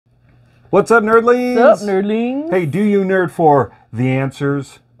What's up, nerdlings? What's up, nerdlings? Hey, do you nerd for the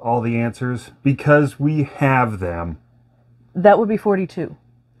answers? All the answers? Because we have them. That would be 42.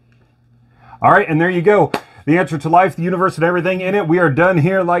 All right, and there you go. The answer to life, the universe, and everything in it. We are done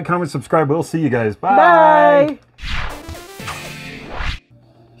here. Like, comment, subscribe. We'll see you guys. Bye. Bye.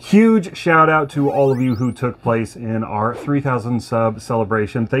 Huge shout out to all of you who took place in our 3,000 sub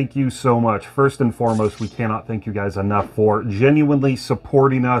celebration. Thank you so much. First and foremost, we cannot thank you guys enough for genuinely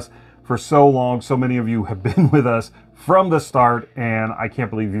supporting us for so long. So many of you have been with us from the start, and I can't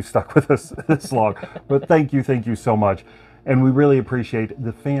believe you stuck with us this long. But thank you so much. And we really appreciate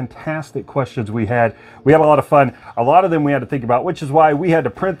the fantastic questions we had. We had a lot of fun. A lot of them we had to think about, which is why we had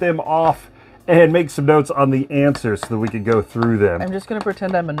to print them off and make some notes on the answers so that we could go through them. I'm just going to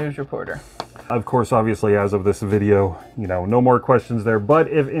pretend I'm a news reporter. Of course, obviously, as of this video, no more questions there. But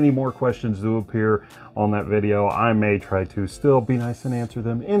if any more questions do appear on that video, I may try to still be nice and answer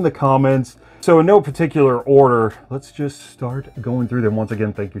them in the comments. So in no particular order, let's just start going through them. Once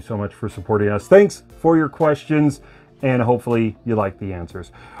again, thank you so much for supporting us. Thanks for your questions, and hopefully you like the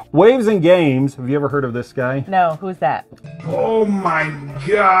answers. Waves and Games, have you ever heard of this guy? No, who's that? Oh my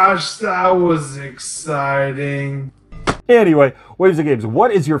gosh, that was exciting. Anyway, Waves and Games,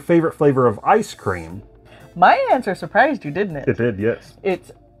 what is your favorite flavor of ice cream? My answer surprised you, didn't it? It did, yes.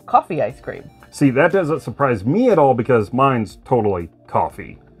 It's coffee ice cream. See, that doesn't surprise me at all because mine's totally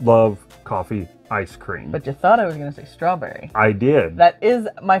coffee. Love coffee ice cream. But you thought I was going to say strawberry. I did. That is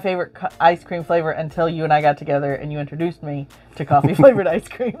my favorite ice cream flavor until you and I got together and you introduced me to coffee flavored ice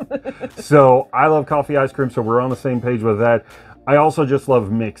cream. So I love coffee ice cream, so we're on the same page with that. I also just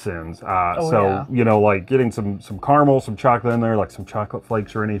love mix-ins. Yeah. Like getting some caramel, some chocolate in there, like some chocolate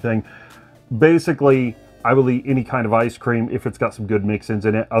flakes or anything. Basically, I will eat any kind of ice cream if it's got some good mix-ins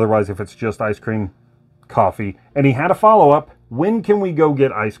in it. Otherwise, if it's just ice cream, coffee. And he had a follow-up. When can we go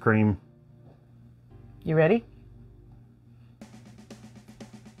get ice cream? You ready?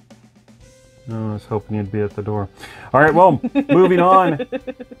 Oh, I was hoping you'd be at the door. All right, well, moving on.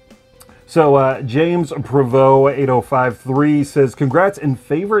 So James Prevost 8053 says, congrats and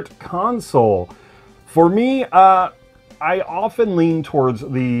favorite console. For me, I often lean towards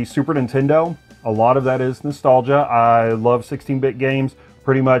the Super Nintendo. A lot of that is nostalgia. I love 16-bit games.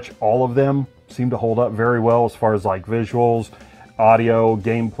 Pretty much all of them seem to hold up very well as far as like visuals, audio,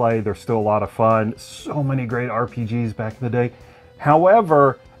 gameplay. They're still a lot of fun. So many great RPGs back in the day.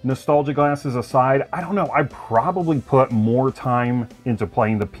 However, nostalgia glasses aside, I don't know, I probably put more time into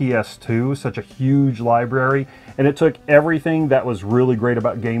playing the PS2, such a huge library, and it took everything that was really great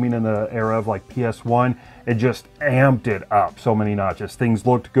about gaming in the era of like PS1, it just amped it up so many notches. Things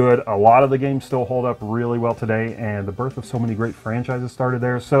looked good. A lot of the games still hold up really well today, and the birth of so many great franchises started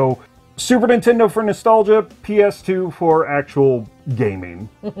there. So Super Nintendo for nostalgia, PS2 for actual gaming.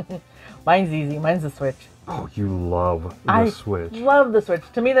 Mine's easy. Mine's the Switch. Oh, you love the Switch. I love the Switch.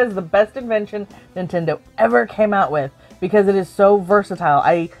 To me, that's the best invention Nintendo ever came out with because it is so versatile.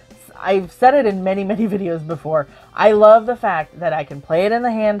 I've said it in many, many videos before. I love the fact that I can play it in the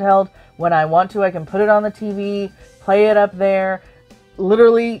handheld. When I want to, I can put it on the TV, play it up there,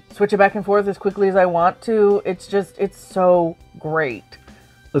 literally switch it back and forth as quickly as I want to. It's so great.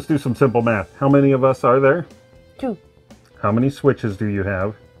 Let's do some simple math. How many of us are there? 2. How many Switches do you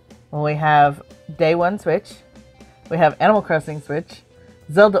have? Well, we have Day 1 Switch, we have Animal Crossing Switch,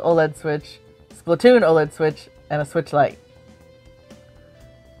 Zelda OLED Switch, Splatoon OLED Switch, and a Switch Lite.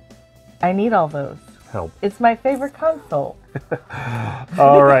 I need all those. Help. It's my favorite console.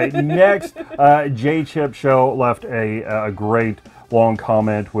 All right, next, J-Chip Show left a great long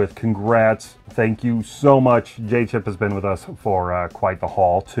comment with congrats. Thank you so much. J-Chip has been with us for quite the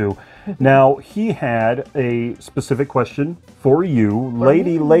haul, too. Now, he had a specific question for you.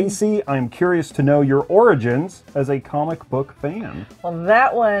 Lady Lacey, I'm curious to know your origins as a comic book fan. Well,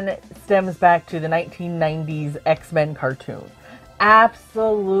 that one stems back to the 1990s X-Men cartoon.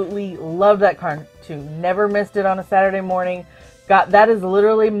 Absolutely loved that cartoon. Never missed it on a Saturday morning. That is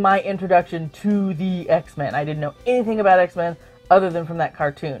literally my introduction to the X-Men. I didn't know anything about X-Men other than from that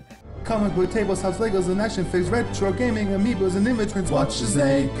cartoon. Comic book tables, house Legos, and action figures, retro gaming, amiibos, and inventories. Watch as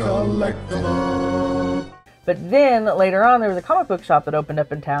they collect them all. But then later on, there was a comic book shop that opened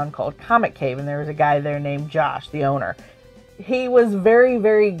up in town called Comic Cave, and there was a guy there named Josh, the owner. He was very,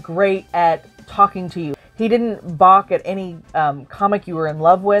 very great at talking to you. He didn't balk at any comic you were in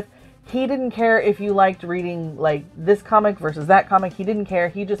love with. He didn't care if you liked reading like this comic versus that comic. He didn't care.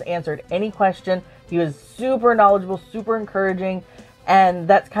 He just answered any question. He was super knowledgeable, super encouraging, and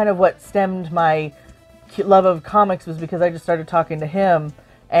that's kind of what stemmed my love of comics, was because I just started talking to him,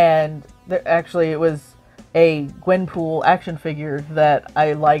 and actually it was a Gwenpool action figure that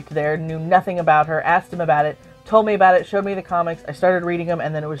I liked there, knew nothing about her, asked him about it, told me about it, showed me the comics, I started reading them,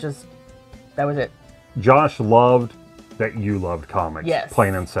 and then it was just, that was it. Josh loved that you loved comics. Yes.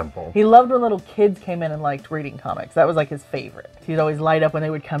 Plain and simple. He loved when little kids came in and liked reading comics. That was like his favorite. He'd always light up when they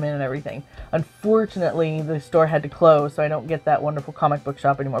would come in and everything. Unfortunately, the store had to close, so I don't get that wonderful comic book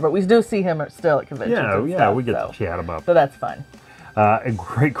shop anymore. But we do see him still at conventions. Yeah, stuff, we get to chat about. So that's fun. A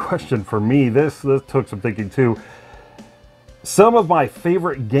great question for me. This took some thinking too. Some of my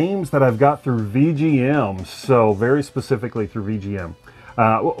favorite games that I've got through VGM, so very specifically through VGM.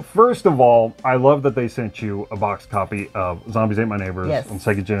 Well, first of all, I love that they sent you a box copy of Zombies Ate My Neighbors on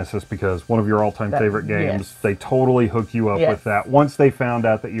Sega Genesis, because one of your all-time favorite games, they totally hook you up with that. Once they found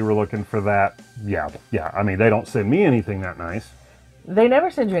out that you were looking for that, yeah, I mean, they don't send me anything that nice. They never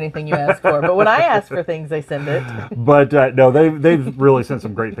send you anything you ask for, but when I ask for things, they send it. But no, they've really sent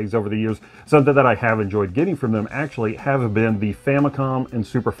some great things over the years. Something that I have enjoyed getting from them actually have been the Famicom and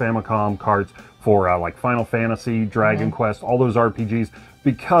Super Famicom cards for like Final Fantasy, Dragon Quest, all those RPGs,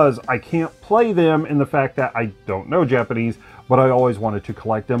 because I can't play them in the fact that I don't know Japanese, but I always wanted to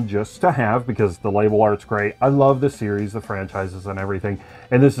collect them just to have, because the label art's great. I love the series, the franchises, and everything.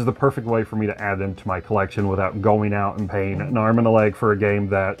 And this is the perfect way for me to add them to my collection without going out and paying an arm and a leg for a game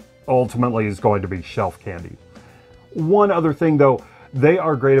that ultimately is going to be shelf candy. One other thing, though, they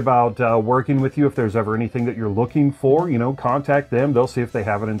are great about working with you if there's ever anything that you're looking for. You know, contact them. They'll see if they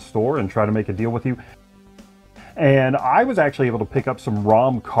have it in store and try to make a deal with you. And I was actually able to pick up some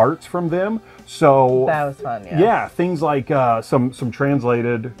ROM carts from them. So that was fun, yeah. Yeah, things like some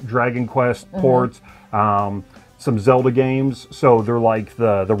translated Dragon Quest ports, some Zelda games. So they're like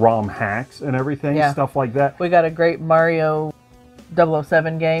the ROM hacks and everything, stuff like that. We got a great Mario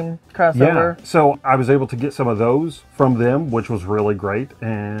 007 game crossover. Yeah, so I was able to get some of those from them, which was really great.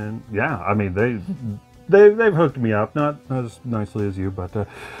 And yeah, I mean, they've hooked me up, not as nicely as you, but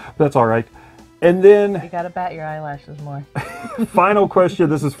that's all right. And then you gotta bat your eyelashes more. Final question,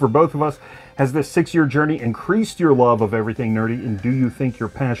 this is for both of us. Has this 6-year journey increased your love of everything nerdy, and do you think your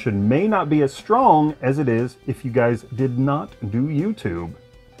passion may not be as strong as it is if you guys did not do YouTube?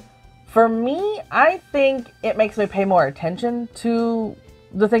 For me, I think it makes me pay more attention to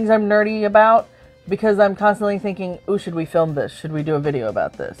the things I'm nerdy about, because I'm constantly thinking, ooh, should we film this? Should we do a video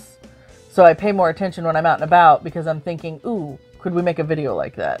about this? So I pay more attention when I'm out and about, because I'm thinking, ooh, could we make a video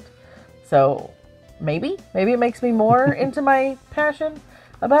like that? So maybe it makes me more into my passion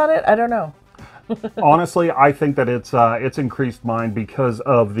about it. I don't know. Honestly, I think that it's increased mine because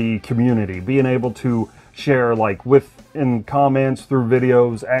of the community, being able to share like in comments, through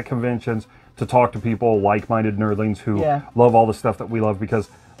videos, at conventions, to talk to people, like-minded nerdlings who love all the stuff that we love. Because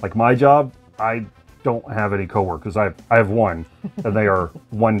like my job, I don't have any coworkers. I have one, and they are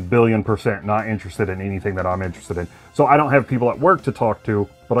 1,000,000,000% not interested in anything that I'm interested in. So I don't have people at work to talk to,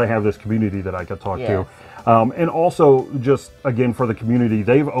 but I have this community that I could talk to. And also, just again, for the community,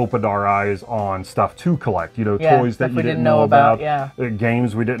 they've opened our eyes on stuff to collect. You know, toys that you didn't know about,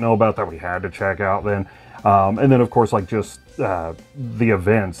 games we didn't know about that we had to check out then. And then, of course, like just the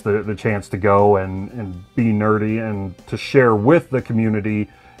events, the chance to go and be nerdy and to share with the community,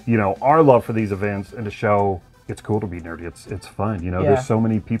 you know, our love for these events, and to show it's cool to be nerdy. It's fun. You know, there's so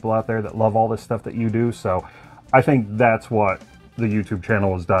many people out there that love all this stuff that you do. So I think that's what the YouTube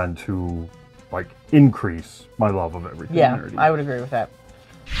channel has done to like increase my love of everything nerdy. I would agree with that.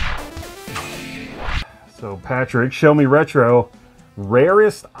 So Patrick, show me retro,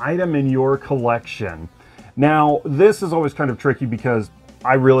 rarest item in your collection. Now, this is always kind of tricky because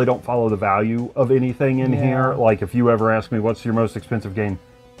I really don't follow the value of anything in here. Like if you ever ask me what's your most expensive game,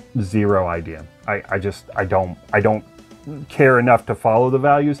 zero idea. I don't care enough to follow the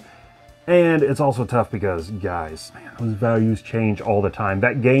values. And it's also tough because, guys, man, those values change all the time.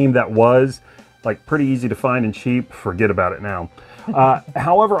 That game that was like pretty easy to find and cheap, forget about it now.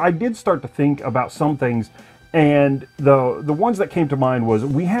 However, I did start to think about some things, and the ones that came to mind was,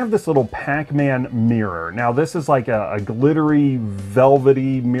 we have this little Pac-Man mirror. Now, this is like a glittery,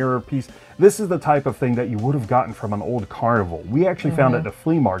 velvety mirror piece. This is the type of thing that you would have gotten from an old carnival. We actually found it at a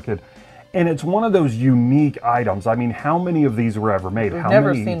flea market, and it's one of those unique items. I mean, how many of these were ever made? We've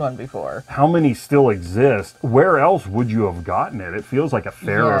never seen one before. How many still exist? Where else would you have gotten it? It feels like a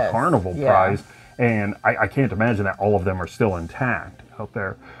fair or carnival prize, and I can't imagine that all of them are still intact out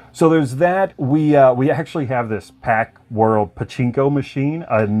there. So there's that. We actually have this Pac World Pachinko machine,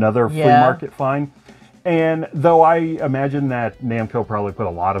 another flea market find. And though I imagine that Namco probably put a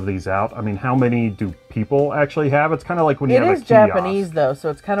lot of these out, I mean, how many do people actually have? It's kind of like when you have a kiosk. It is Japanese, though,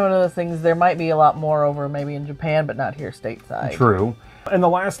 so it's kind of one of those things, there might be a lot more over maybe in Japan, but not here stateside. True. And the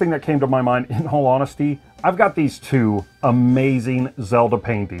last thing that came to my mind, in all honesty, I've got these two amazing Zelda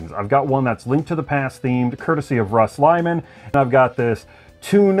paintings. I've got one that's Link to the Past themed, courtesy of Russ Lyman, and I've got this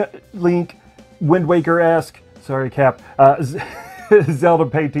Toon Link Wind Waker-esque, sorry Cap, Zelda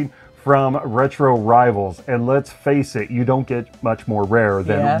painting from Retro Rivals. And let's face it, you don't get much more rare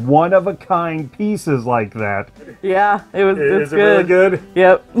than one-of-a-kind pieces like that. Yeah, it's Is it really good?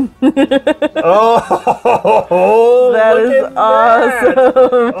 Yep. Oh, that is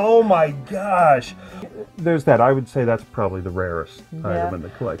awesome. Oh my gosh. There's that. I would say that's probably the rarest item in the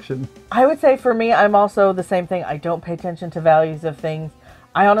collection. I would say for me, I'm also the same thing. I don't pay attention to values of things.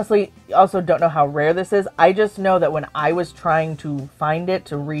 I honestly also don't know how rare this is. I just know that when I was trying to find it,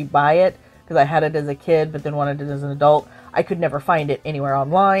 to rebuy it, because I had it as a kid but then wanted it as an adult, I could never find it anywhere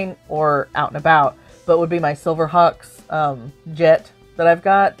online or out and about. But it would be my Silverhawks jet that I've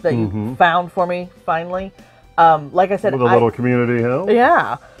got that you found for me finally. Like I said, with a little community help.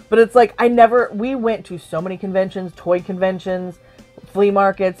 Yeah, but it's like we went to so many conventions, toy conventions, flea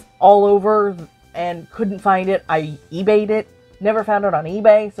markets all over, and couldn't find it. I eBayed it. Never found it on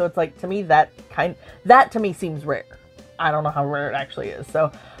eBay, so it's like, to me, that to me seems rare. I don't know how rare it actually is.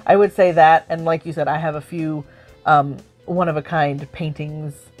 So I would say that, and like you said, I have a few one-of-a-kind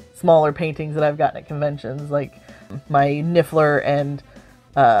paintings, smaller paintings that I've gotten at conventions, like my Niffler and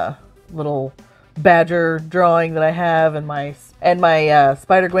little badger drawing that I have, and my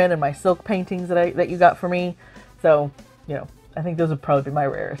Spider-Gwen and my silk paintings that you got for me. So, you know, I think those would probably be my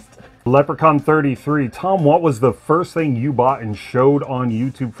rarest. Leprechaun 33, Tom, what was the first thing you bought and showed on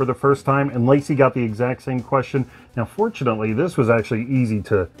YouTube for the first time? And Lacey got the exact same question. Now, fortunately, this was actually easy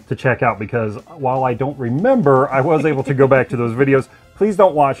to check out, because while I don't remember, I was able to go back to those videos. Please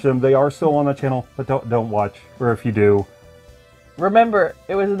don't watch them. They are still on the channel, but don't watch. Or if you do, remember,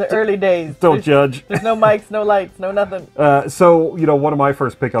 it was in the early days. Don't judge. There's no mics, no lights, no nothing. So, you know, one of my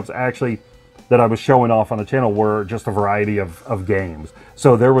first pickups actually that I was showing off on the channel were just a variety of games.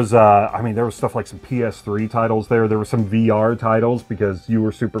 So there was, I mean, there was stuff like some PS3 titles there. There were some VR titles, because you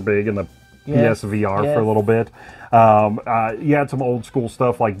were super big in the PSVR for a little bit. You had some old school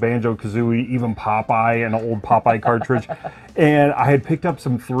stuff like Banjo-Kazooie, even Popeye, an old Popeye cartridge. And I had picked up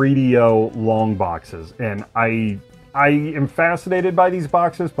some 3DO long boxes. And I am fascinated by these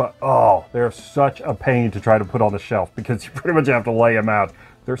boxes, but oh, they're such a pain to try to put on the shelf, because you pretty much have to lay them out.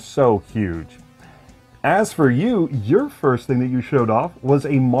 They're so huge. As for you, your first thing that you showed off was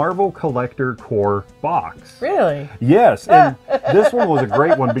a Marvel Collector Core box. Really? Yes, and this one was a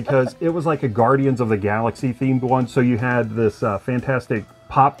great one because it was like a Guardians of the Galaxy themed one. So you had this fantastic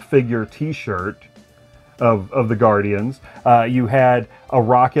pop figure t-shirt of the Guardians. You had a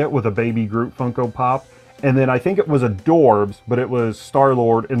Rocket with a Baby Groot Funko Pop. And then I think it was a Dorbs, but it was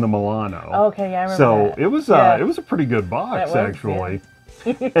Star-Lord in the Milano. Okay, yeah, I remember so that. It was a pretty good box, actually. Yeah.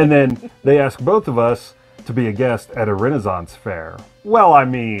 And then they asked both of us to be a guest at a Renaissance fair. Well, I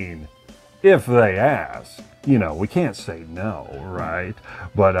mean, if they ask, you know, we can't say no, right?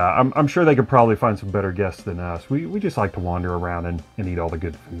 But I'm sure they could probably find some better guests than us. We just like to wander around and eat all the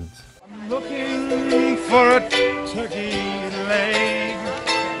good foods. I'm looking for a turkey leg.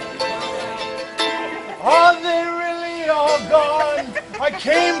 Are they really all gone? I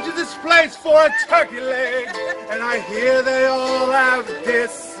came to this place for a turkey leg, and I hear they all have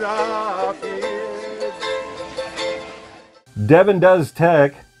disappeared. Devin Does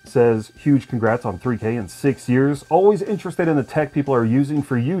Tech says, huge congrats on 3K in 6 years. Always interested in the tech people are using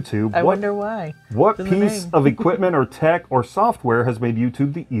for YouTube. I wonder why. What piece of equipment or tech or software has made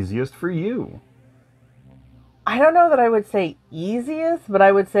YouTube the easiest for you? I don't know that I would say easiest, but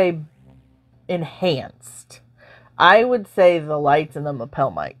I would say enhanced. I would say the lights and the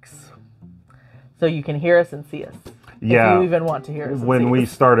lapel mics, so you can hear us and see us. Yeah, if you even want to hear us. When we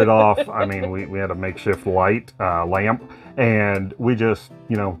started off, I mean, we had a makeshift light lamp, and we just,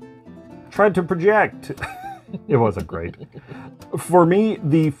 you know, tried to project. It wasn't great. For me,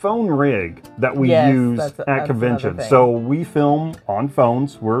 the phone rig that we use at conventions. So we film on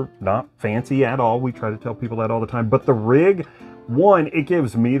phones. We're not fancy at all. We try to tell people that all the time. But the rig, one, it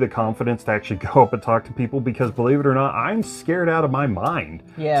gives me the confidence to actually go up and talk to people, because believe it or not, I'm scared out of my mind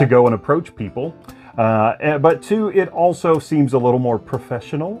to go and approach people. But two, it also seems a little more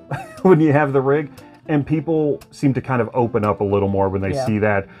professional when you have the rig, and people seem to kind of open up a little more when they see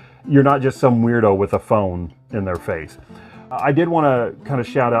that you're not just some weirdo with a phone in their face. I did want to kind of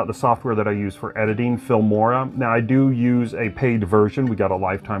shout out the software that I use for editing, Filmora. Now, I do use a paid version. We got a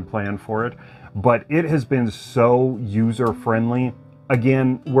lifetime plan for it, but it has been so user-friendly.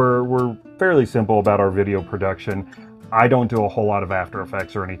 Again, we're fairly simple about our video production. I don't do a whole lot of After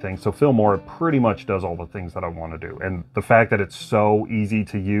Effects or anything, so Filmora pretty much does all the things that I want to do. And the fact that it's so easy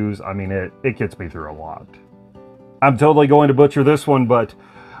to use, I mean, it gets me through a lot. I'm totally going to butcher this one, but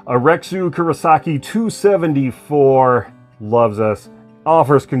Rexu Kurosaki 274 loves us,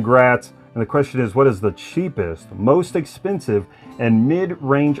 offers congrats, and the question is, what is the cheapest, most expensive, and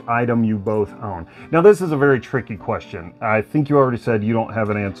mid-range item you both own? Now, this is a very tricky question. I think you already said you don't have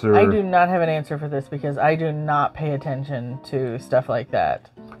an answer. I do not have an answer for this because I do not pay attention to stuff like that.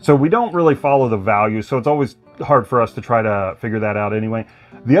 So we don't really follow the value, so it's always hard for us to try to figure that out anyway.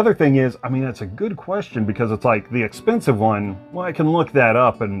 The other thing is, I mean, it's a good question because it's like the expensive one, well, I can look that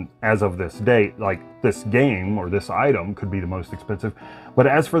up, and as of this date, like this game or this item could be the most expensive. But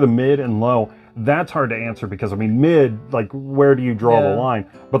as for the mid and low, that's hard to answer because, I mean, mid, like, where do you draw the line?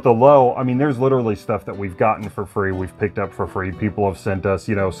 But the low, I mean, there's literally stuff that we've gotten for free, we've picked up for free, people have sent us,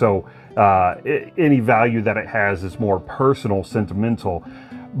 you know, so any value that it has is more personal, sentimental.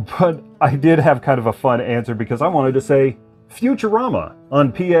 But I did have kind of a fun answer because I wanted to say Futurama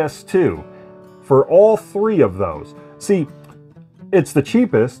on PS2 for all three of those. See, it's the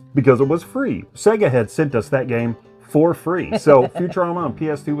cheapest because it was free. Sega Head sent us that game for free. So Futurama on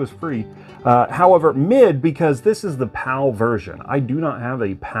PS2 was free. However, mid, because this is the PAL version. I do not have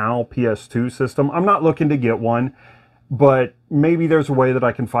a PAL PS2 system. I'm not looking to get one, but maybe there's a way that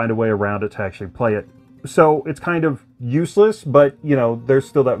I can find a way around it to actually play it. So it's kind of useless, but, you know, there's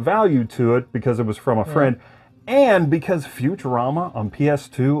still that value to it because it was from a friend. And because Futurama on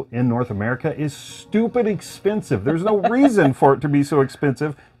PS2 in North America is stupid expensive. There's no reason for it to be so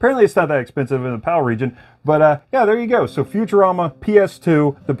expensive. Apparently it's not that expensive in the PAL region. But yeah, there you go. So Futurama,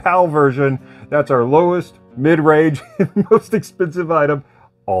 PS2, the PAL version. That's our lowest, mid-range, and most expensive item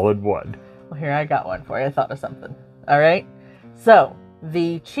all in one. Well, here, I got one for you. I thought of something. All right? So,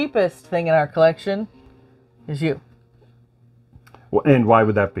 the cheapest thing in our collection is you. And why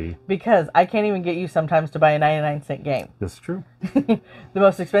would that be? Because I can't even get you sometimes to buy a 99-cent game. That's true. The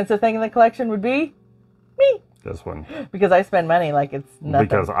most expensive thing in the collection would be me. This one. Because I spend money like it's nothing.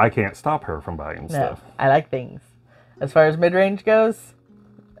 Because I can't stop her from buying stuff. I like things. As far as mid-range goes,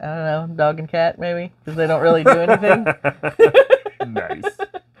 I don't know, dog and cat maybe, because they don't really do anything. Nice.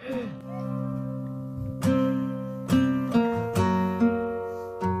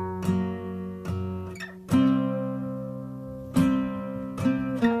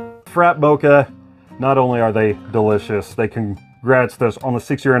 Frat Mocha, not only are they delicious, they congrats us on the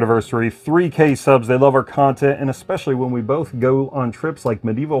 6-year anniversary, 3K subs, they love our content, and especially when we both go on trips like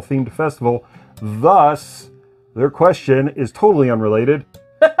medieval themed festival. Thus, their question is totally unrelated.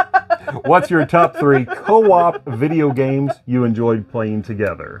 What's your top 3 co-op video games you enjoyed playing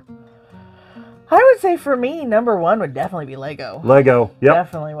together? I would say for me, number one would definitely be Lego. Lego, yep.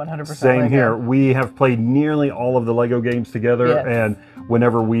 Definitely 100% Same Lego. here. We have played nearly all of the Lego games together, Yes. and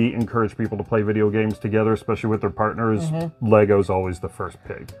whenever we encourage people to play video games together, especially with their partners, Lego's always the first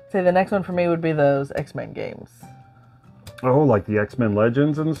pick. Say the next one for me would be those X-Men games. Oh, like the X-Men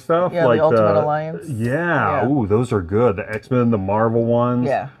Legends and stuff? Yeah, like the Ultimate Alliance. Yeah. Yeah. Ooh, those are good. The X-Men, the Marvel ones.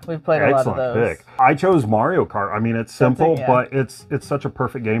 Yeah, we've played a lot of Excellent those. pick. I chose Mario Kart. I mean, it's simple, yeah. but it's such a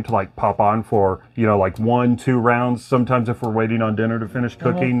perfect game to like pop on for, you know, like 1-2 rounds. Sometimes if we're waiting on dinner to finish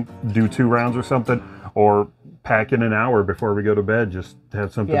cooking, do 2 rounds or something, or pack in an hour before we go to bed just to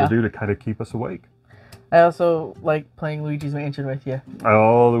have something to do to kind of keep us awake. I also like playing Luigi's Mansion with you.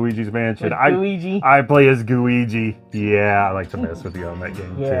 Oh, Luigi's Mansion. With Luigi. I play as Gooigi. Yeah, I like to mess with you on that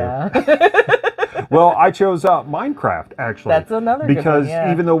game Yeah. too. Well, I chose Minecraft, actually. That's another good because one,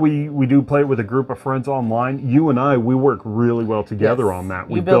 yeah. even though we do play it with a group of friends online, you and I, we work really well together on that.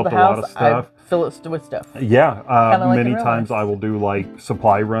 We You build built the a lot house, of stuff. I fill it with stuff. Yeah, like many in real times life. I will do like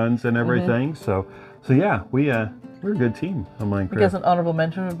supply runs and everything. So yeah, we're a good team on Minecraft. I guess an honorable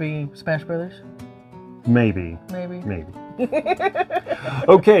mention would be Smash Brothers. Maybe. Maybe.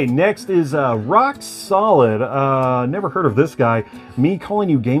 Okay, next is RoXolid. Never heard of this guy. Me calling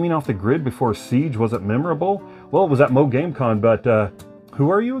you gaming off the grid before Siege wasn't memorable? Well, it was at Mo GameCon, but who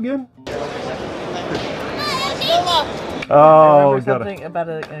are you again? Oh, Remember something about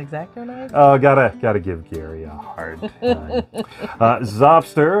an X-Acto knife? Oh, gotta give Gary a hard time.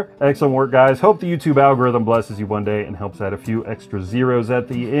 Zopster, excellent work, guys. Hope the YouTube algorithm blesses you one day and helps add a few extra zeros at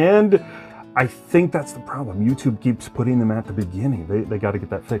the end. I think that's the problem. YouTube keeps putting them at the beginning. They got to get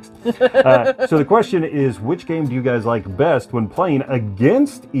that fixed. So the question is, which game do you guys like best when playing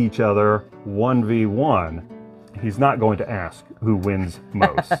against each other 1v1? he's not going to ask who wins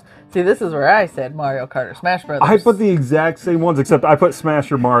most. See, this is where I said Mario Kart or Smash Brothers. I put the exact same ones, except I put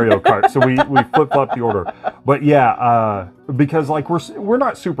Smash or Mario Kart, so we flip-flopped the order. But yeah, because like we're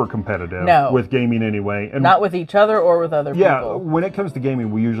not super competitive with gaming anyway. And not with each other or with other people. Yeah, when it comes to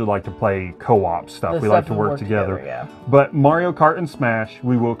gaming, we usually like to play co-op stuff. We like to work together. Yeah. But Mario Kart and Smash,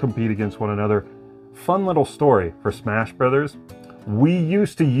 we will compete against one another. Fun little story for Smash Brothers. We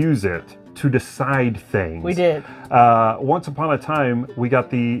used to use it to decide things. We did. Once upon a time, we got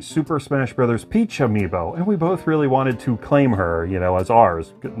the Super Smash Brothers Peach amiibo, and we both really wanted to claim her, you know, as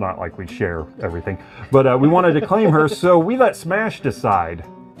ours. Not like we share everything, but we wanted to claim her, so we let Smash decide.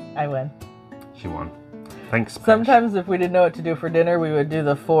 I win. She won. Thanks, Smash. Sometimes if we didn't know what to do for dinner, we would do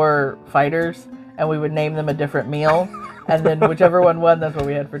the 4 fighters, and we would name them a different meal, and then whichever one won, that's what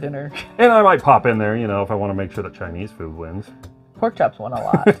we had for dinner. And I might pop in there, you know, if I want to make sure that Chinese food wins. Pork chops won a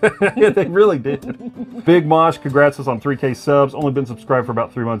lot. Yeah, they really did. Big Mosh, congrats us on 3K subs. Only been subscribed for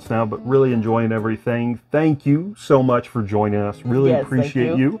about 3 months now, but really enjoying everything. Thank you so much for joining us. Really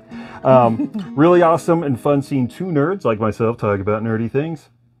appreciate you. Really awesome and fun seeing 2 nerds like myself talk about nerdy things.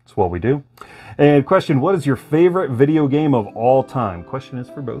 It's what we do. And question, what is your favorite video game of all time? Question is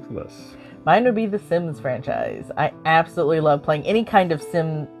for both of us. Mine would be the Sims franchise. I absolutely love playing any kind of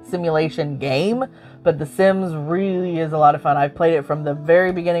simulation game, but the Sims really is a lot of fun. I've played it from the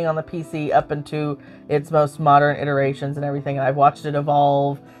very beginning on the PC up into its most modern iterations and everything, and I've watched it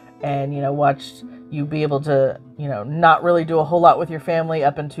evolve and, you know, watched you be able to, you know, not really do a whole lot with your family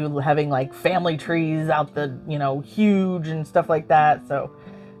up into having like family trees out the, you know, huge and stuff like that. So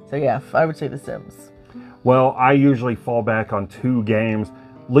yeah, I would say the Sims. Well, I usually fall back on 2 games.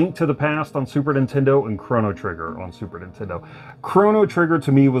 Link to the Past on Super Nintendo and Chrono Trigger on Super Nintendo. Chrono Trigger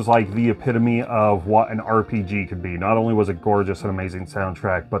to me was like the epitome of what an RPG could be. Not only was it gorgeous and amazing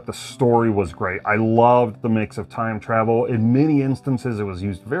soundtrack, but the story was great. I loved the mix of time travel. In many instances, it was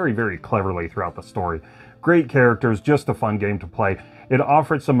used very, very cleverly throughout the story. Great characters, just a fun game to play. It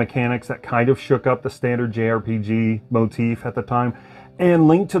offered some mechanics that kind of shook up the standard JRPG motif at the time. And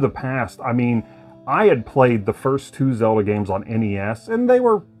Link to the Past, I mean, I had played the first 2 Zelda games on NES, and they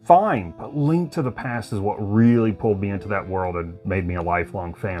were fine, but Link to the Past is what really pulled me into that world and made me a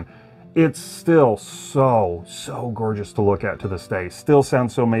lifelong fan. It's still so gorgeous to look at to this day. Still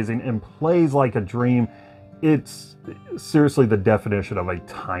sounds so amazing and plays like a dream. It's seriously the definition of a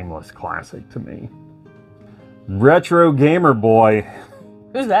timeless classic to me. Retro Gamer Boy.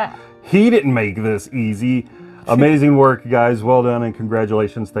 Who's that? He didn't make this easy. Amazing work, guys. Well done and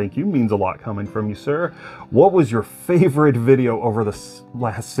congratulations. Thank you. Means a lot coming from you, sir. What was your favorite video over the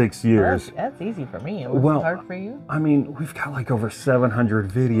last 6 years? That's easy for me. Was it hard for you? I mean, we've got like over 700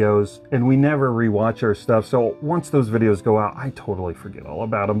 videos and we never rewatch our stuff. So once those videos go out, I totally forget all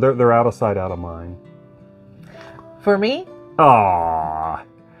about them. They're out of sight, out of mind. For me? Aww.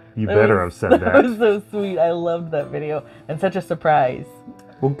 You better have said that. That was so sweet. I loved that video and such a surprise.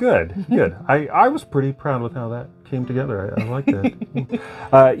 Well, good. I was pretty proud with how that came together. I like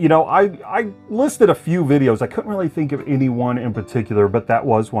that. You know, I listed a few videos. I couldn't really think of any one in particular, but that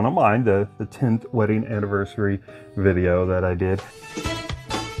was one of mine, the 10th wedding anniversary video that I did.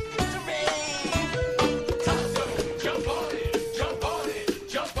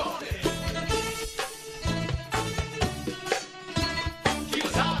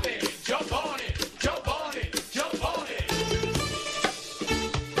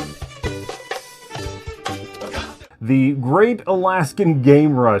 The Great Alaskan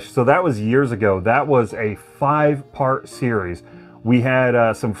Game Rush. So that was years ago. That was a 5-part series. We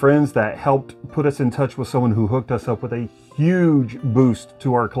had some friends that helped put us in touch with someone who hooked us up with a huge boost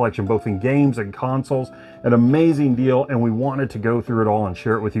to our collection, both in games and consoles. An amazing deal, and we wanted to go through it all and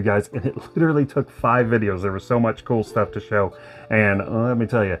share it with you guys. And it literally took 5 videos. There was so much cool stuff to show. And let me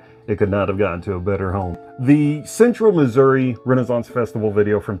tell you, it could not have gotten to a better home. The Central Missouri Renaissance Festival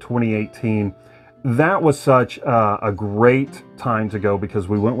video from 2018. That was such a great time to go because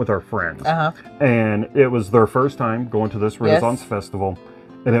we went with our friends. And it was their first time going to this Renaissance Festival.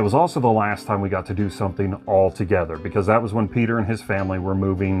 And it was also the last time we got to do something all together because that was when Peter and his family were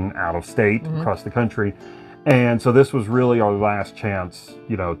moving out of state across the country. And so this was really our last chance,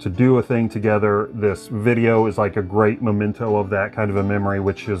 you know, to do a thing together. This video is like a great memento of that kind of a memory,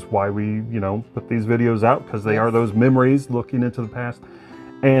 which is why we, you know, put these videos out because they are those memories looking into the past.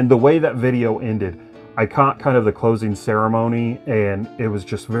 And the way that video ended, I caught kind of the closing ceremony, and it was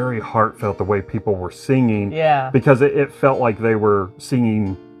just very heartfelt the way people were singing. Yeah. Because it felt like they were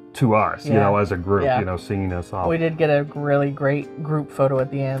singing to us, you know, as a group, you know, singing us off. We did get a really great group photo at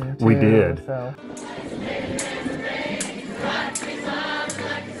the end, too. We did. So.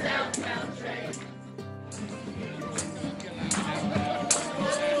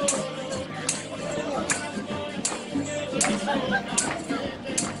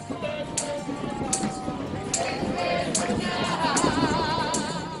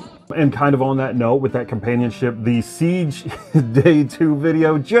 And kind of on that note, with that companionship, the Siege Day 2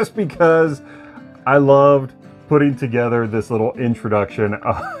 video, just because I loved putting together this little introduction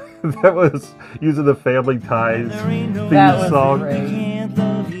that was using the Family Ties theme song. Great. Can't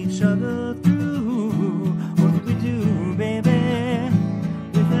love each other through. What would we do, baby,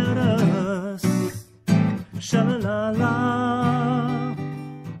 without us? Sha-la-la-la.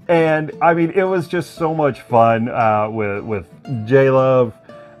 And I mean, it was just so much fun with J-Love,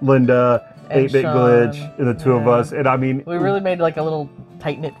 Linda, And 8-Bit Sean, Glitch, and the two of yeah. us. And I mean, We really made like a little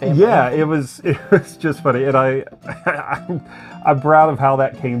tight-knit family. yeah, it was just funny. And I'm proud of how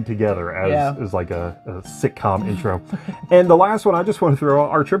that came together as like a sitcom intro. And the last one, I just want to throw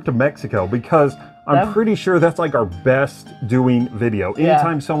out our trip to Mexico, because I'm pretty sure that's like our best doing video.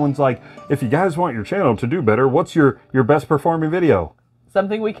 Anytime someone's like, if you guys want your channel to do better, what's your best performing video?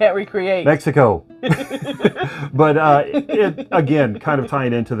 Something we can't recreate. Mexico. But it again, kind of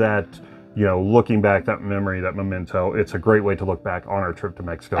tying into that, you know, looking back, that memory, that memento. It's a great way to look back on our trip to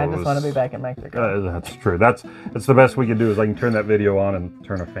Mexico. I just want to be back in Mexico. That's true. That's the best we can do, is I can turn that video on and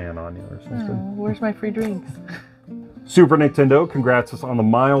turn a fan on you or something. Oh, where's my free drinks? Super Nintendo, congrats us on the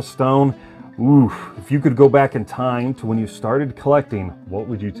milestone. Ooh, if you could go back in time to when you started collecting, what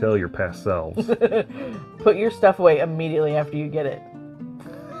would you tell your past selves? Put your stuff away immediately after you get it.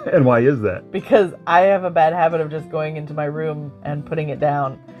 And why is that? Because I have a bad habit of just going into my room and putting it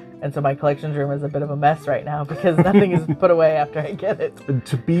down. And so my collections room is a bit of a mess right now because nothing is put away after I get it.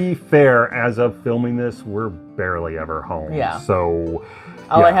 To be fair, as of filming this, we're barely ever home. Yeah. So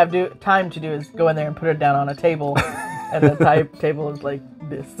All I have time to do is go in there and put it down on a table. And the table is like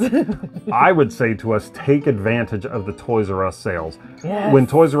this. I would say to us, take advantage of the Toys R Us sales. Yes. When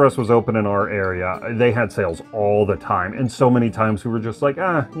Toys R Us was open in our area, they had sales all the time. And so many times we were just like,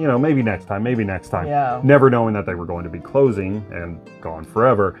 you know, maybe next time, maybe next time. Yeah. Never knowing that they were going to be closing and gone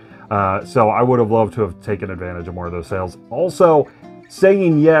forever. So I would have loved to have taken advantage of more of those sales. Also,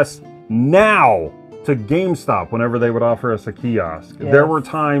 saying yes now to GameStop whenever they would offer us a kiosk. Yes. There were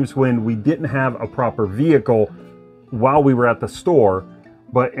times when we didn't have a proper vehicle while we were at the store,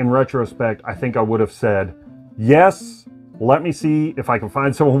 but in retrospect, I think I would have said, yes, let me see if I can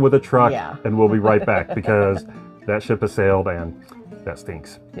find someone with a truck, and we'll be right back, because that ship has sailed and that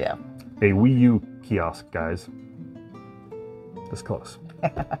stinks. Yeah. A Wii U kiosk, guys. This close.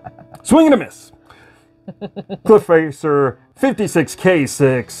 Swing and a miss. Cliffracer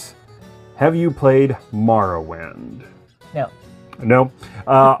 56K6. Have you played Morrowind? No. No.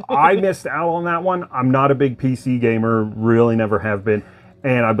 I missed out on that one. I'm not a big PC gamer, really never have been.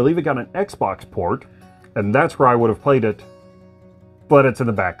 And I believe it got an Xbox port, and that's where I would have played it, but it's in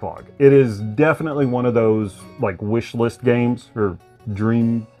the backlog. It is definitely one of those like wish list games or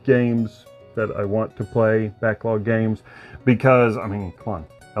dream games that I want to play, backlog games, because, I mean, come on,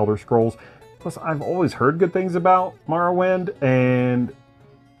 Elder Scrolls. Plus, I've always heard good things about Morrowind, and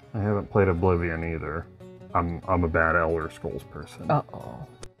I haven't played Oblivion either. I'm a bad Elder Scrolls person. Uh-oh.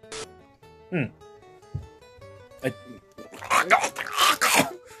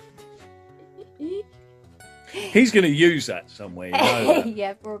 He's going to use that somewhere. You know that.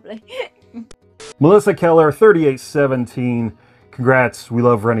 Yeah, probably. Melissa Keller, 3817. Congrats. We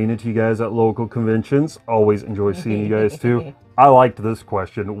love running into you guys at local conventions. Always enjoy seeing you guys too. I liked this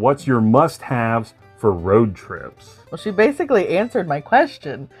question. What's your must-haves for road trips? Well, she basically answered my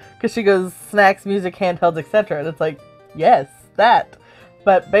question because she goes snacks, music, handhelds, etc. And it's like, yes, that.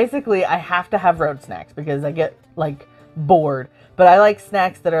 But basically, I have to have road snacks because I get like bored. But I like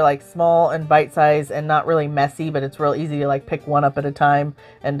snacks that are like small and bite-sized and not really messy, but it's real easy to like pick one up at a time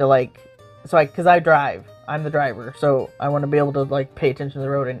and to like, because I drive. I'm the driver, so I want to be able to like pay attention to the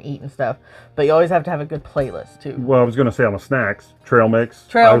road and eat and stuff. But you always have to have a good playlist too. Well, I was going to say on the snacks, trail mix.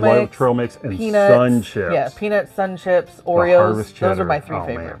 Trail I mix, love trail mix and peanuts, sun chips. Yeah, peanuts, sun chips, Oreos. Harvest Those are cheddar. my three Oh, man.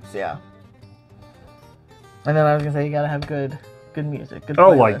 favorites. Yeah. And then I was gonna say you gotta have good music. Good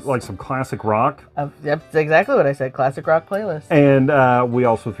Oh, playlist. like some classic rock. That's exactly what I said. Classic rock playlist. And we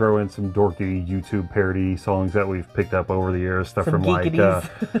also throw in some dorky YouTube parody songs that we've picked up over the years. Stuff Some from like,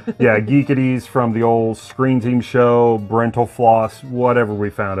 geekities. Geekities from the old Screen Team show, Brental Floss, whatever we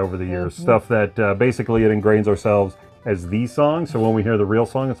found over the years. Stuff that basically it ingrains ourselves as the song. So when we hear the real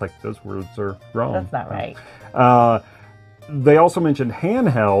song, it's like, those words are wrong. That's not right. They also mentioned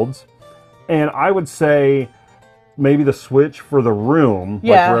handhelds, and I would say maybe the Switch for the room,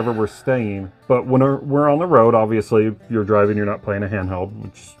 like wherever we're staying. But when we're on the road, obviously, if you're driving, you're not playing a handheld,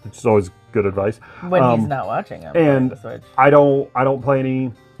 which is always good advice. When he's not watching, I'm and the Switch. I don't play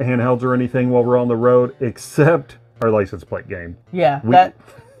any handhelds or anything while we're on the road, except our license plate game. Yeah,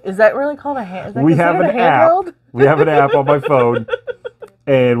 is that really called a hand? Is that We have considered an a app. handheld? We have an app on my phone.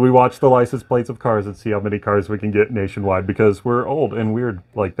 And we watch the license plates of cars and see how many cars we can get nationwide because we're old and weird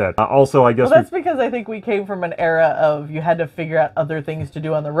like that. Also, I guess well, that's because I think we came from an era of you had to figure out other things to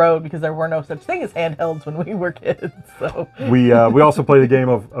do on the road because there were no such thing as handhelds when we were kids. So we also play the game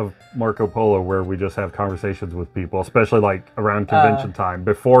of Marco Polo where we just have conversations with people, especially like around convention time.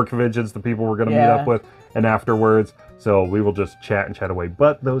 Before conventions, the people we're going to meet up with, and afterwards. So we will just chat and chat away.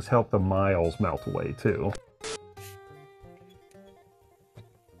 But those help the miles melt away too.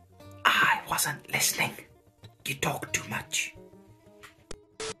 I wasn't listening. You talk too much.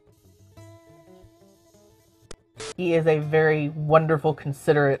 He is a very wonderful,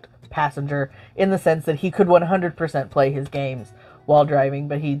 considerate passenger in the sense that he could 100% play his games while driving,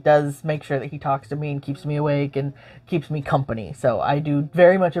 but he does make sure that he talks to me and keeps me awake and keeps me company. So I do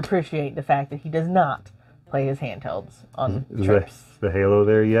very much appreciate the fact that he does not play his handhelds on trips. The Halo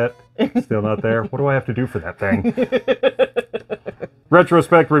there yet? Still not there? What do I have to do for that thing?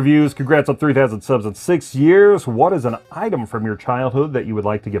 Retrospect reviews. Congrats on 3,000 subs in 6 years. What is an item from your childhood that you would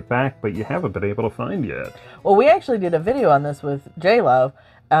like to get back, but you haven't been able to find yet? Well, we actually did a video on this with J-Love.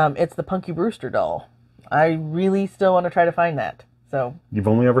 It's the Punky Brewster doll. I really still want to try to find that. So you've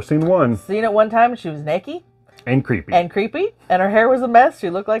only ever seen one. Seen it one time. She was naked. And creepy. And her hair was a mess.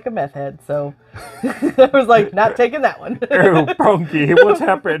 She looked like a meth head. So I was like, not taking that one. Ew, Punky, what's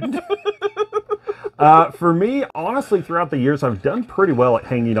happened? For me, honestly, throughout the years, I've done pretty well at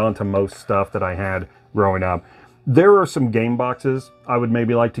hanging on to most stuff that I had growing up. There are some game boxes I would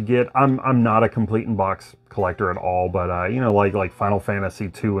maybe like to get. I'm not a complete in box collector at all, but you know, like Final Fantasy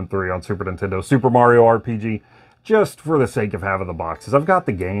 2 and 3 on Super Nintendo, Super Mario RPG, just for the sake of having the boxes. I've got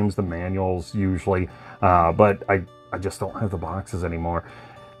the games, the manuals usually, but I just don't have the boxes anymore.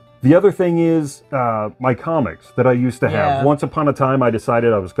 The other thing is my comics that I used to have. Yeah. Once upon a time, I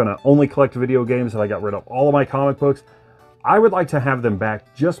decided I was going to only collect video games, and I got rid of all of my comic books. I would like to have them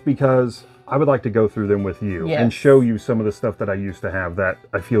back just because I would like to go through them with you and show you some of the stuff that I used to have that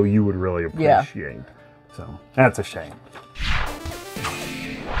I feel you would really appreciate. So that's a shame.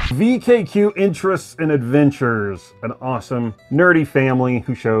 VKQ Interests and Adventures, an awesome nerdy family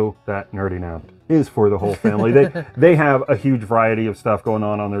who show that nerding out is for the whole family. They have a huge variety of stuff going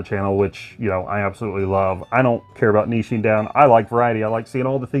on their channel, which, you know, I absolutely love. I don't care about niching down. I like variety. I like seeing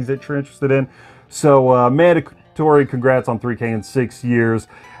all the things that you're interested in. So mandatory congrats on 3K in 6 years.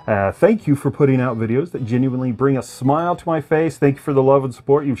 Thank you for putting out videos that genuinely bring a smile to my face. Thank you for the love and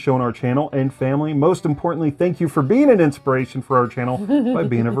support you've shown our channel and family. Most importantly, thank you for being an inspiration for our channel by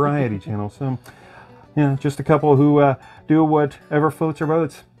being a variety channel. So, yeah, just a couple who do whatever floats our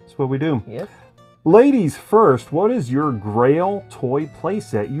boats. That's what we do. Yep. Ladies first, what is your Grail toy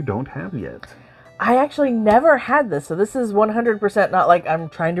playset you don't have yet? I actually never had this, so this is 100% not like I'm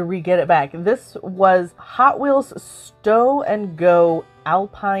trying to re-get it back. This was Hot Wheels Stow and Go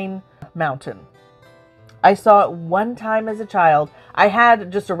Alpine Mountain. I saw it one time as a child. I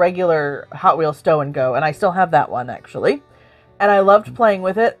had just a regular Hot Wheels Stow and Go, and I still have that one, actually. And I loved playing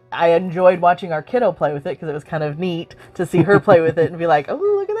with it. I enjoyed watching our kiddo play with it, because it was kind of neat to see her play with it and be like, oh,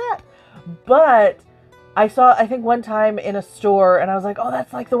 look at that. But I saw, I think one time in a store, and I was like, oh,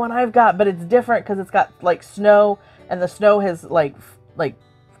 that's like the one I've got, but it's different because it's got like snow, and the snow has like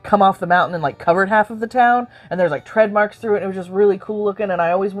come off the mountain and like covered half of the town, and there's like tread marks through it. It was just really cool looking, and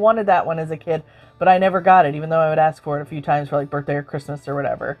I always wanted that one as a kid, but I never got it, even though I would ask for it a few times for like birthday or Christmas or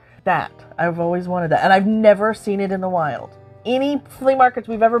whatever. That, I've always wanted that, and I've never seen it in the wild. Any flea markets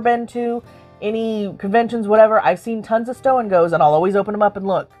we've ever been to, any conventions, whatever, I've seen tons of Stow and Goes, and I'll always open them up and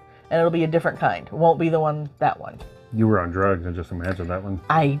look. And it'll be a different kind. It won't be the one, that one. You were on drugs, I just imagine that one.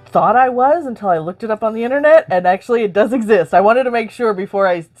 I thought I was until I looked it up on the internet, and actually it does exist. I wanted to make sure before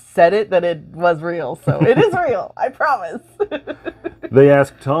I said it that it was real. So it is real, I promise. They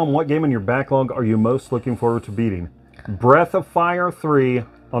ask, Tom, what game in your backlog are you most looking forward to beating? Breath of Fire 3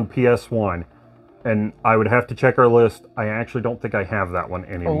 on PS1. And I would have to check our list. I actually don't think I have that one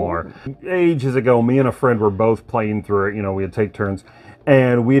anymore. Ages ago, me and a friend were both playing through it. You know, we'd take turns.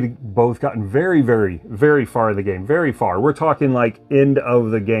 And we had both gotten very, very, very far in the game. Very far. We're talking like end of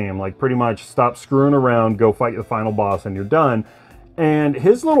the game. Like pretty much stop screwing around, go fight the final boss, and you're done. And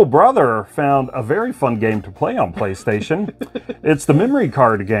his little brother found a very fun game to play on PlayStation. It's the memory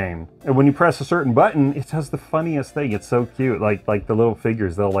card game. And when you press a certain button, it does the funniest thing. It's so cute. Like the little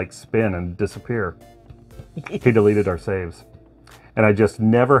figures, they'll like spin and disappear. He deleted our saves. And I just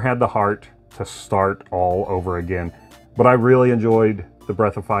never had the heart to start all over again. But I really enjoyed the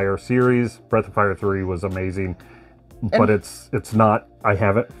Breath of Fire series. Breath of Fire 3 was amazing. but it's not. I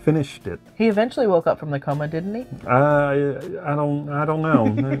haven't finished it. He eventually woke up from the coma, didn't he? I don't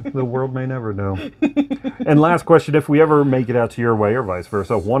know. The world may never know. And last question: if we ever make it out to your way, or vice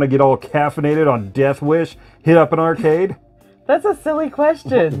versa, want to get all caffeinated on Death Wish? Hit up an arcade. That's a silly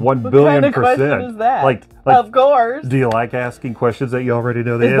question. 1 what billion kind of percent. question is that? Like, of course. Do you like asking questions that you already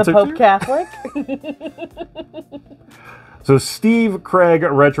know the Is answer the Pope to? Catholic? So Steve Craig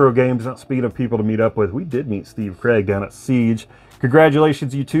at Retro Games, speaking of people to meet up with, we did meet Steve Craig down at Siege.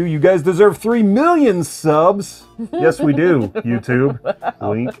 Congratulations, you two. You guys deserve 3 million subs. Yes, we do, YouTube.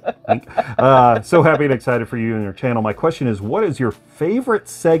 Wink, wink. So happy and excited for you and your channel. My question is, what is your favorite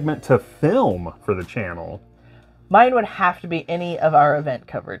segment to film for the channel? Mine would have to be any of our event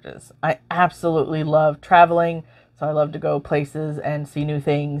coverages. I absolutely love traveling, so I love to go places and see new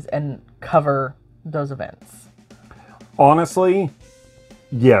things and cover those events. Honestly,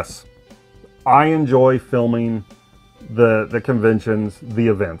 yes. I enjoy filming the conventions, the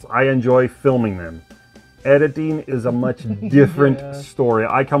events. I enjoy filming them. Editing is a much different story.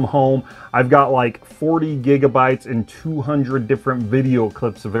 I come home, I've got like 40 gigabytes and 200 different video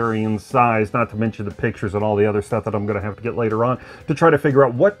clips of varying size, not to mention the pictures and all the other stuff that I'm going to have to get later on to try to figure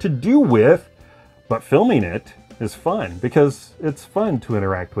out what to do with. But filming it is fun because it's fun to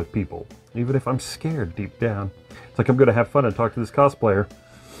interact with people, even if I'm scared deep down. It's like I'm going to have fun and talk to this cosplayer.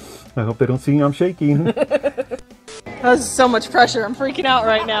 I hope they don't see I'm shaking. That was so much pressure. I'm freaking out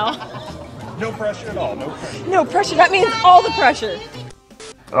right now. No pressure at all, no pressure. No pressure. That means all the pressure.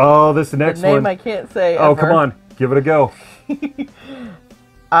 Oh, this is the next name one. I can't say Oh, ever. come on. Give it a go.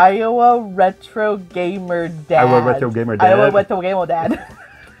 Iowa Retro Gamer Dad. Iowa Retro Gamer Dad. Iowa Retro Gamer Dad.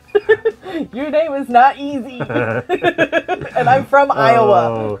 Your name is not easy. And I'm from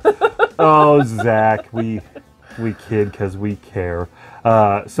Iowa. Oh, Zach, we kid because we care.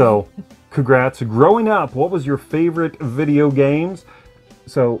 So, congrats. Growing up, what was your favorite video games?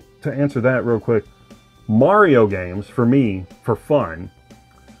 So, to answer that real quick, Mario games, for me, for fun,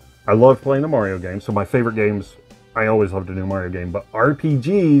 I love playing the Mario games. So my favorite games, I always loved a new Mario game. But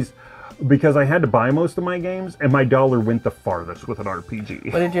RPGs, because I had to buy most of my games, and my dollar went the farthest with an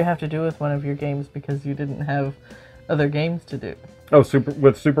RPG. What did you have to do with one of your games because you didn't have other games to do? Oh,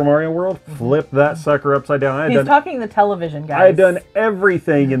 with Super Mario World? Flip that sucker upside down. He's talking the television, guys. I had done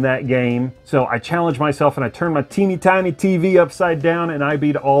everything in that game, so I challenged myself and I turned my teeny tiny TV upside down and I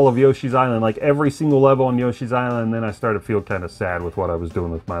beat all of Yoshi's Island, like every single level on Yoshi's Island, and then I started to feel kind of sad with what I was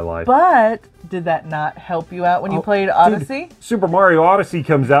doing with my life. But did that not help you out when you played Odyssey? Dude, Super Mario Odyssey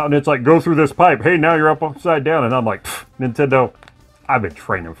comes out and it's like, go through this pipe. Hey, now you're up upside down. And I'm like, Nintendo, I've been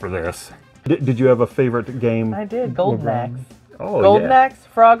training for this. Did you have a favorite game? I did. Golden Axe. Oh, Golden yeah. Axe,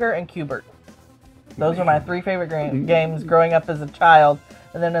 Frogger, and Qbert. Those were my 3 favorite games growing up as a child.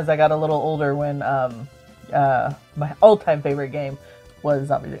 And then as I got a little older, when my all-time favorite game was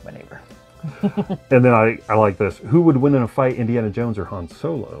Zombies Ate My Neighbor. And then I like this. Who would win in a fight, Indiana Jones or Han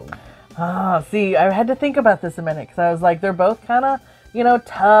Solo? See, I had to think about this a minute because I was like, they're both kind of, you know,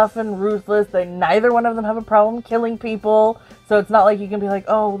 tough and ruthless. Neither one of them have a problem killing people. So it's not like you can be like,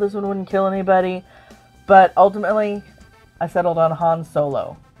 oh, this one wouldn't kill anybody. But ultimately, I settled on Han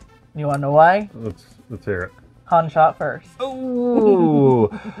Solo. You want to know why? Let's hear it. Han shot first. Ooh,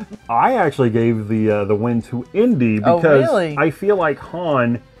 I actually gave the win to Indy because really? I feel like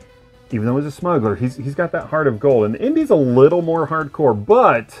Han, even though he's a smuggler, he's got that heart of gold, and Indy's a little more hardcore.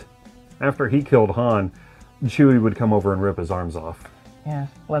 But after he killed Han, Chewie would come over and rip his arms off. Yeah,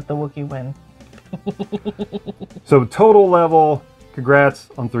 let the Wookiee win. So total level,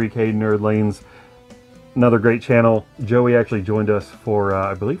 congrats on 3K Nerdlings. Another great channel. Joey actually joined us for,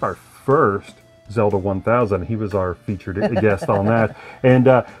 I believe, our first Zelda 1000. He was our featured guest on that.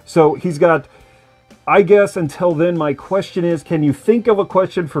 And so he's got, I guess until then, my question is, can you think of a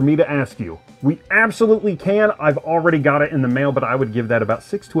question for me to ask you? We absolutely can. I've already got it in the mail, but I would give that about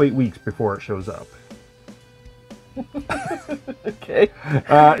 6 to 8 weeks before it shows up. Okay.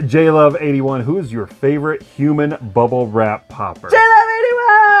 JLove81, who is your favorite human bubble wrap popper?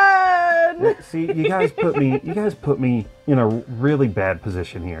 JLove81! See, you guys put me in a really bad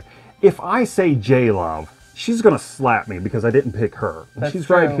position here. If I say JLove, she's gonna slap me because I didn't pick her. And That's she's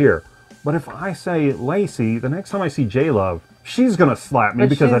true. right here. But if I say Lacey, the next time I see JLove, she's gonna slap me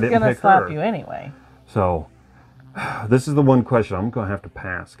because I didn't pick her. She's gonna slap you anyway. So, this is the one question I'm gonna have to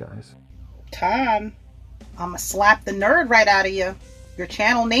pass, guys. Tom, I'ma slap the nerd right out of you. Your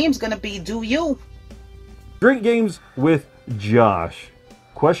channel name's gonna be Do You. Drink Games with Josh.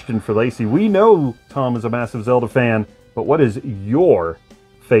 Question for Lacey. We know Tom is a massive Zelda fan, but what is your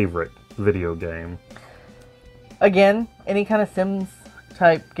favorite video game? Again, any kind of Sims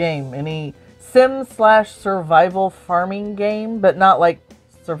type game. Any sim/survival farming game, but not like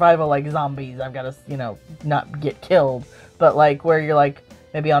survival like zombies. I've got to, you know, not get killed, but like where you're like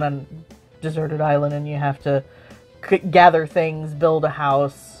maybe on a deserted island and you have to gather things, build a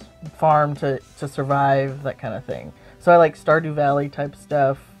house, farm to survive, that kind of thing. So I like Stardew Valley type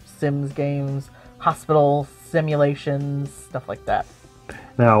stuff, Sims games, hospital simulations, stuff like that.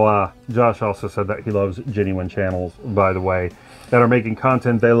 Now, Josh also said that he loves genuine channels, by the way, that are making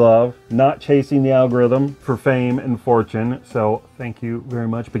content they love, not chasing the algorithm for fame and fortune. So thank you very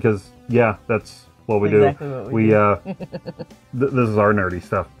much, because, yeah, that's what we exactly do. What we do. This is our nerdy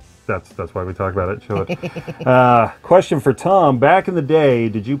stuff. That's why we talk about it. Show it. Question for Tom. Back in the day,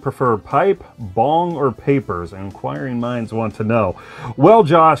 did you prefer pipe, bong, or papers? Inquiring minds want to know. Well,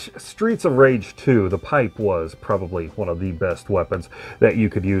 Josh, Streets of Rage 2, the pipe was probably one of the best weapons that you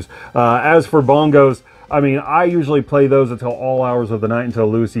could use. As for bongos, I mean, I usually play those until all hours of the night, until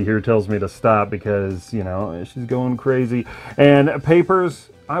Lucy here tells me to stop because, you know, she's going crazy. And papers,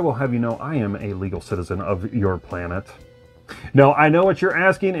 I will have you know, I am a legal citizen of your planet. No, I know what you're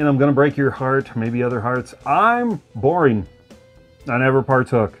asking, and I'm going to break your heart, maybe other hearts. I'm boring. I never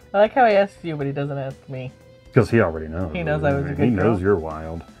partook. I like how he asks you, but he doesn't ask me. Because he already knows. He knows I was a good girl. He knows you're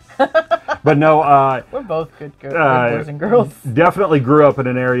wild. But no, we're both good boys and girls. Definitely grew up in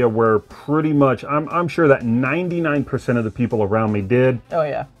an area where pretty much, I'm sure that 99% of the people around me did. Oh,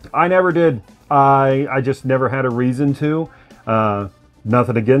 yeah. I never did. I just never had a reason to.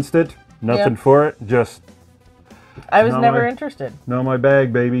 Nothing against it. Nothing for it. Just... I was never interested. Not my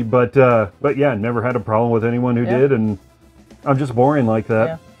bag, baby. But yeah, never had a problem with anyone who did, and I'm just boring like that.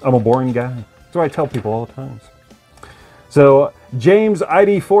 Yeah. I'm a boring guy. That's what I tell people all the time. So, James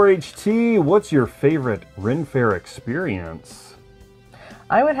ID4HT, what's your favorite Ren Fair experience?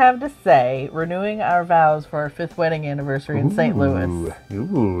 I would have to say renewing our vows for our 5th wedding anniversary in St. Louis.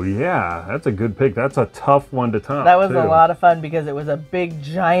 Ooh, yeah. That's a good pick. That's a tough one to top, That was a lot of fun because it was a big,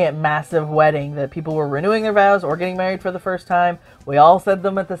 giant, massive wedding that people were renewing their vows or getting married for the first time. We all said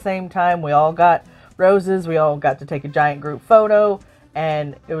them at the same time. We all got roses. We all got to take a giant group photo.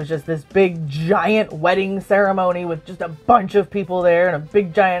 And it was just this big, giant wedding ceremony with just a bunch of people there and a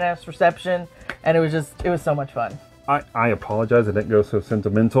big, giant-ass reception. And it was so much fun. I apologize, I didn't go so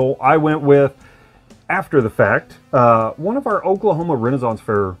sentimental. I went with, after the fact, one of our Oklahoma Renaissance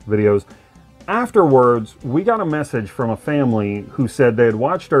Fair videos. Afterwards, we got a message from a family who said they had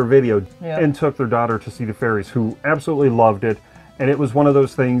watched our video and took their daughter to see the fairies, who absolutely loved it. And it was one of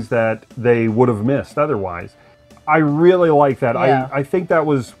those things that they would have missed otherwise. I really like that. Yeah. I think that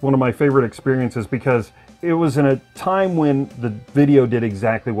was one of my favorite experiences because it was in a time when the video did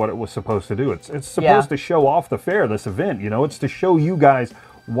exactly what it was supposed to do. It's supposed to show off the fair, this event, you know. It's to show you guys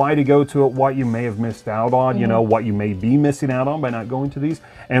why to go to it, what you may have missed out on, you know, what you may be missing out on by not going to these,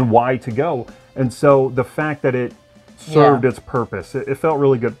 and why to go. And so the fact that it served its purpose, it felt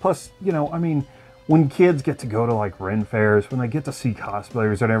really good. Plus, you know, I mean, when kids get to go to like Ren fairs, when they get to see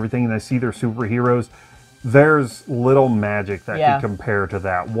cosplayers and everything, and they see their superheroes, there's little magic that can compare to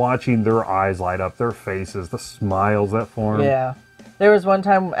that. Watching their eyes light up, their faces, the smiles that form. Yeah. There was one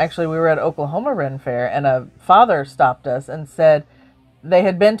time, actually, we were at Oklahoma Ren Fair, and a father stopped us and said they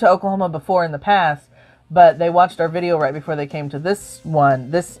had been to Oklahoma before in the past, but they watched our video right before they came to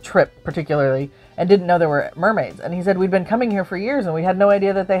this trip particularly, and didn't know there were mermaids. And he said, we'd been coming here for years, and we had no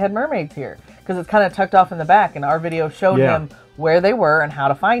idea that they had mermaids here, because it's kind of tucked off in the back, and our video showed him where they were and how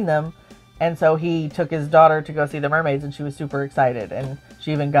to find them. And so he took his daughter to go see the mermaids, and she was super excited. And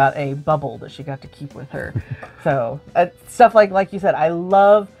she even got a bubble that she got to keep with her. So stuff like you said, I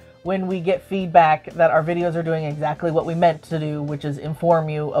love when we get feedback that our videos are doing exactly what we meant to do, which is inform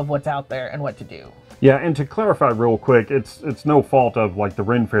you of what's out there and what to do. Yeah, and to clarify real quick, it's no fault of like the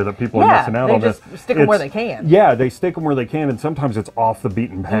Ren Fair that people are missing out on. They just stick them where they can. Yeah, they stick them where they can, and sometimes it's off the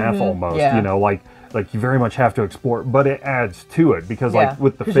beaten path almost. Yeah. You know, like you very much have to explore, but it adds to it because like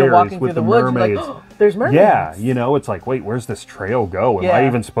with the fairies, with the mermaids, like, oh, there's mermaids. Yeah, you know, it's like, wait, where's this trail go? Am I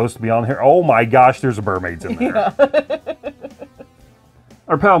even supposed to be on here? Oh my gosh, there's mermaids in there.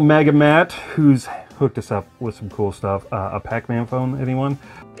 Our pal Mega Matt, who's hooked us up with some cool stuff. A Pac-Man phone, anyone?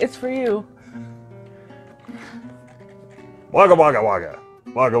 It's for you. Wagga wagga wagga.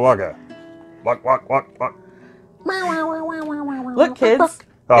 Wagga wagga. Wak wak wak wak. Look, kids.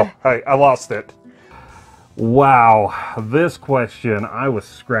 Oh, hey, I lost it. Wow, this question, I was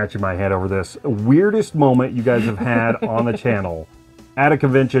scratching my head over this. Weirdest moment you guys have had on the channel. At a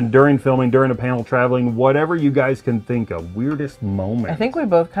convention, during filming, during a panel, traveling, whatever you guys can think of. Weirdest moment. I think we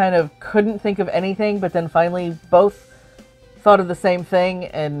both kind of couldn't think of anything, but then finally both thought of the same thing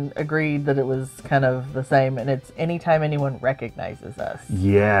and agreed that it was kind of the same. And it's anytime anyone recognizes us.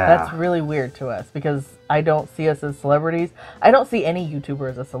 Yeah. That's really weird to us because I don't see us as celebrities. I don't see any YouTuber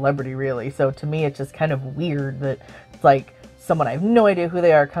as a celebrity, really. So to me, it's just kind of weird that it's like someone I have no idea who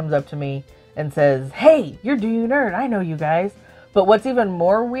they are comes up to me and says, "Hey, you're Do You Nerd. I know you guys." But what's even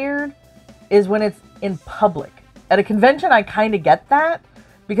more weird is when it's in public. At a convention, I kind of get that.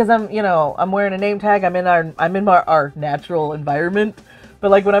 Because I'm wearing a name tag. I'm in our natural environment.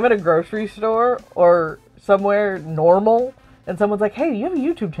 But like when I'm at a grocery store or somewhere normal, and someone's like, "Hey, you have a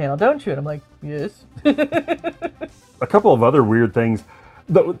YouTube channel, don't you?" And I'm like, "Yes." A couple of other weird things.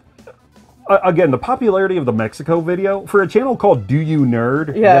 Again, the popularity of the Mexico video for a channel called Do You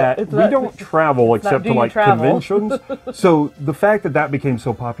Nerd. Yeah, that we don't travel except to like conventions. So the fact that became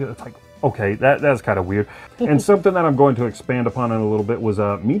so popular, it's like, okay, that's kind of weird. And something that I'm going to expand upon in a little bit was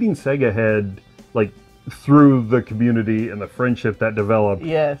meeting Sega Head, like, through the community and the friendship that developed.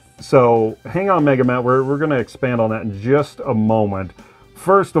 Yes. So hang on, Mega Matt. We're going to expand on that in just a moment.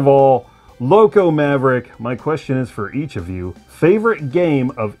 First of all, Loco Maverick, my question is for each of you. Favorite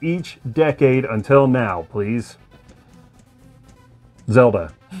game of each decade until now, please?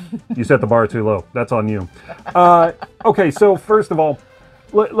 Zelda. You set the bar too low. That's on you. Okay, so first of all,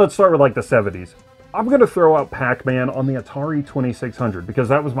 let's start with like the 70s. I'm going to throw out Pac-Man on the Atari 2600 because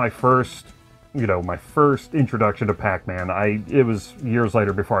that was my first, my first introduction to Pac-Man. It was years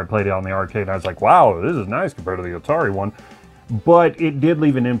later before I played it on the arcade. And I was like, wow, this is nice compared to the Atari one. But it did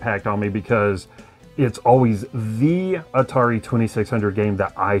leave an impact on me because it's always the Atari 2600 game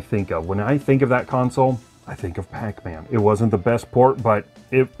that I think of. When I think of that console, I think of Pac-Man. It wasn't the best port, but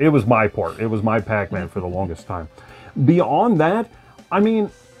it was my port. It was my Pac-Man for the longest time. Beyond that, I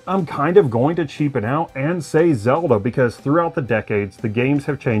mean, I'm kind of going to cheapen out and say Zelda because throughout the decades, the games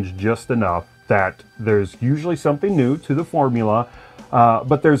have changed just enough that there's usually something new to the formula,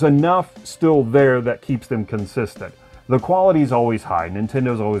 but there's enough still there that keeps them consistent. The quality is always high.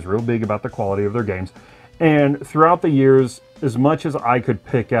 Nintendo's always real big about the quality of their games. And throughout the years, as much as I could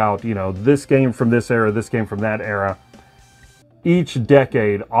pick out, this game from this era, this game from that era, each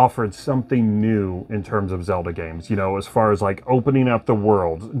decade offered something new in terms of Zelda games, as far as like opening up the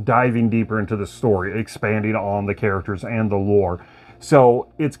world, diving deeper into the story, expanding on the characters and the lore.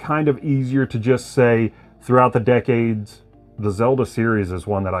 So it's kind of easier to just say throughout the decades, the Zelda series is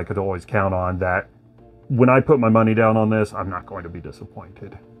one that I could always count on that when I put my money down on this, I'm not going to be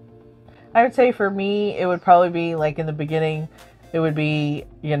disappointed. I would say for me, it would probably be like in the beginning, it would be,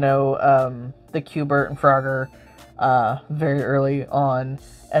 the Q*bert and Frogger very early on,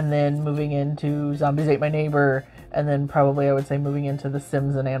 and then moving into Zombies Ate My Neighbor, and then probably I would say moving into The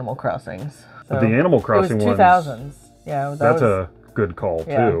Sims and Animal Crossings. So the Animal Crossing it was 2000s. Yeah, that's a good call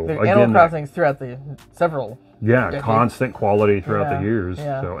too. Again, Animal Crossings throughout the several. Yeah, decades. Constant quality throughout the years.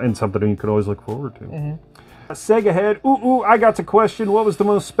 Yeah. So, and something you could always look forward to. Sega Head, I got a question. What was the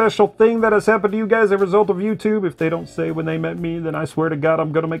most special thing that has happened to you guys as a result of YouTube? If they don't say when they met me, then I swear to God,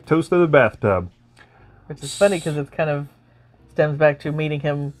 I'm going to make toast in the bathtub. Which is funny because it kind of stems back to meeting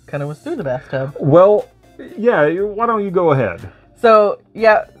him kind of was through the bathtub. Well, yeah, why don't you go ahead? So,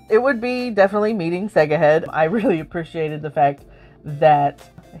 yeah, it would be definitely meeting Sega Head. I really appreciated the fact that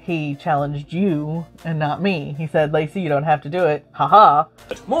he challenged you and not me. He said, "Lacey, you don't have to do it. Haha."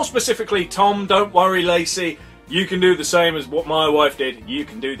 More specifically, Tom, don't worry, Lacey. You can do the same as what my wife did. You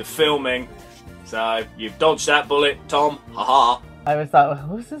can do the filming. So, you've dodged that bullet, Tom. Haha. I always thought, well,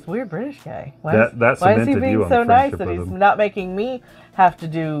 who's this weird British guy? Why is he being so nice that he's not making me have to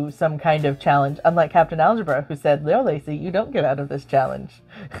do some kind of challenge? Unlike Captain Algebra, who said, "No, Lacey, you don't get out of this challenge."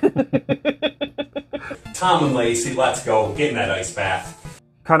 Tom and Lacey, let's go. Get in that ice bath.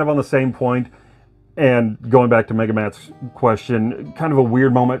 Kind of on the same point, and going back to Mega Matt's question, kind of a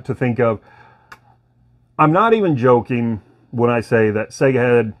weird moment to think of. I'm not even joking when I say that Sega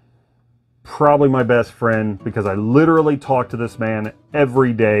Head, probably my best friend, because I literally talk to this man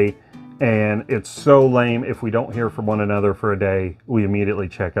every day, and it's so lame if we don't hear from one another for a day, we immediately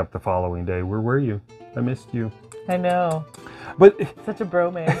check up the following day. Where were you? I missed you. I know. But such a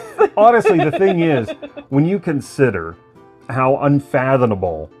bromance. Honestly, the thing is, when you consider how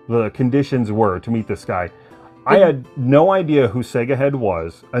unfathomable the conditions were to meet this guy, I had no idea who Sega Head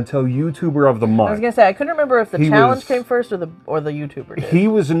was until YouTuber of the Month. I was gonna say I couldn't remember if the challenge came first or the YouTuber did. He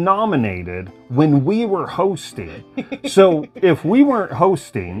was nominated when we were hosting. So if we weren't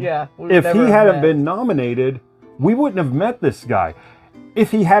hosting, if he hadn't been nominated, we wouldn't have met this guy.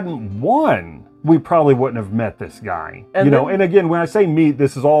 If he hadn't won, we probably wouldn't have met this guy. And and again, when I say meet,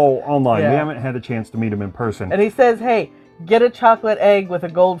 this is all online. We haven't had a chance to meet him in person. And he says, "Hey, get a chocolate egg with a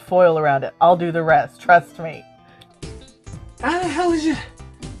gold foil around it. I'll do the rest. Trust me." How the hell is it?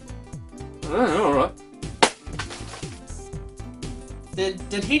 Alright.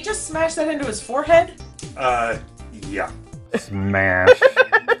 Did he just smash that into his forehead? Yeah. Smash.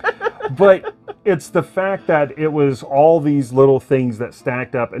 But it's the fact that it was all these little things that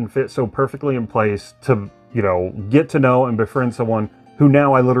stacked up and fit so perfectly in place to, you know, get to know and befriend someone who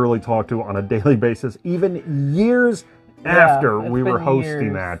now I literally talk to on a daily basis, even years after we were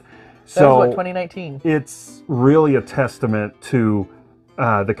hosting that. So that was what, 2019? It's really a testament to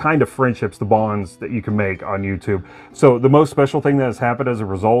the kind of friendships, the bonds that you can make on YouTube. So the most special thing that has happened as a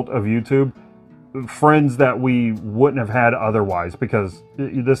result of YouTube, friends that we wouldn't have had otherwise, because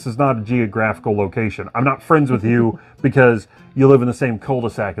this is not a geographical location. I'm not friends with you because you live in the same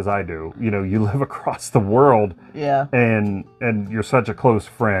cul-de-sac as I do. You know, you live across the world. Yeah. And you're such a close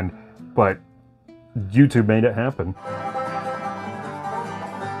friend, but YouTube made it happen.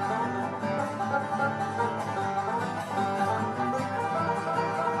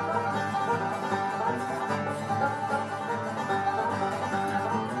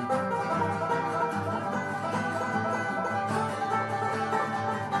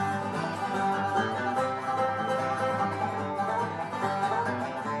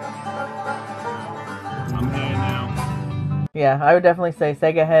 Yeah, I would definitely say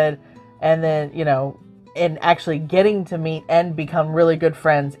Sega Head, and then, you know, and actually getting to meet and become really good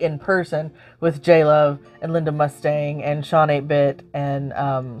friends in person with J-Love and Linda Mustang and Sean 8-Bit and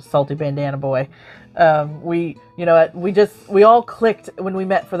Salty Bandana Boy. We all clicked when we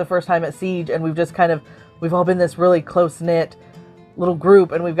met for the first time at Siege, and we've all been this really close-knit little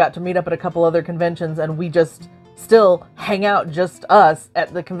group, and we've got to meet up at a couple other conventions, and we just still hang out, just us,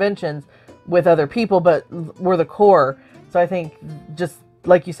 at the conventions with other people, but we're the core. So I think, just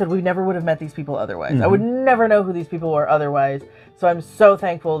like you said, we never would have met these people otherwise. I would never know who these people were otherwise. So I'm so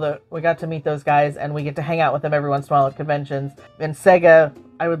thankful that we got to meet those guys and we get to hang out with them every once in a while at conventions. And Sega,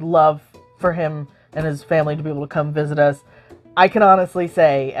 I would love for him and his family to be able to come visit us. I can honestly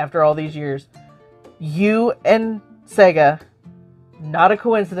say, after all these years, you and Sega, not a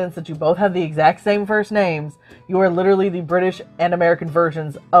coincidence that you both have the exact same first names. You are literally the British and American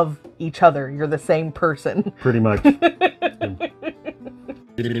versions of each other. You're the same person. Pretty much.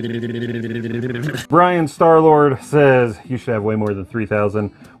 Brian Starlord says, you should have way more than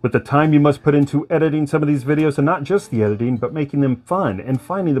 3,000. With the time you must put into editing some of these videos, and not just the editing, but making them fun and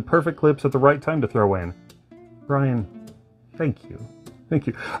finding the perfect clips at the right time to throw in. Brian, thank you. Thank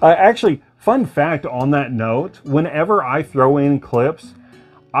you. Actually, fun fact on that note, whenever I throw in clips,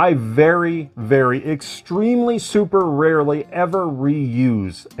 I very, extremely super rarely ever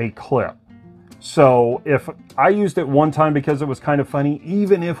reuse a clip. So if I used it one time because it was kind of funny,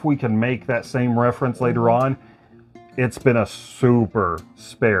 even if we can make that same reference later on, it's been a super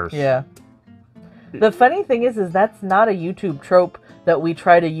sparse. Yeah. The funny thing is that's not a YouTube trope that we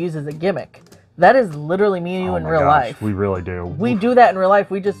try to use as a gimmick. That is literally me and you in real life. We really do. We do that in real life.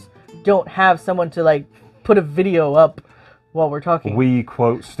 We just don't have someone to, like, put a video up while we're talking. We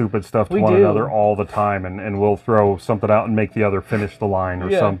quote stupid stuff to one another all the time, and we'll throw something out and make the other finish the line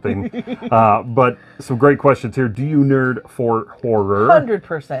or something. But some great questions here. Do you nerd for horror?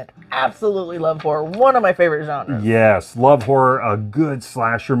 100%. Absolutely love horror. One of my favorite genres. Yes, love horror. A good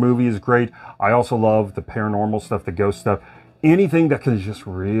slasher movie is great. I also love the paranormal stuff, the ghost stuff. Anything that can just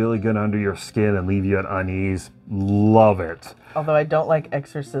really get under your skin and leave you at unease, love it. Although I don't like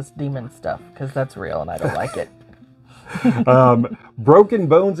exorcist demon stuff, because that's real and I don't like it. Broken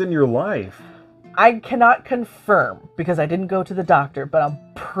bones in your life. I cannot confirm, because I didn't go to the doctor, but I'm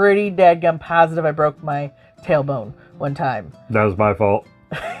pretty dadgum positive I broke my tailbone one time. That was my fault.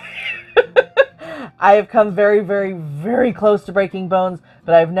 I have come very close to breaking bones,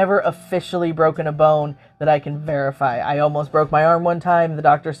 but I've never officially broken a bone that I can verify. I almost broke my arm one time. The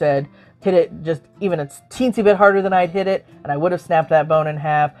doctor said, hit it just even a teensy bit harder than I'd hit it, and I would have snapped that bone in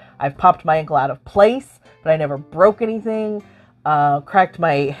half. I've popped my ankle out of place, but I never broke anything. Cracked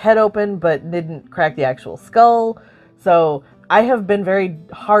my head open, but didn't crack the actual skull. So I have been very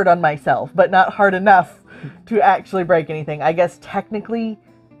hard on myself, but not hard enough to actually break anything. I guess technically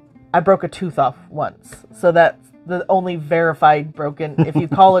I broke a tooth off once. So that's the only verified broken, if you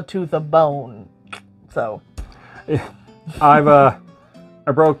call a tooth a bone. So I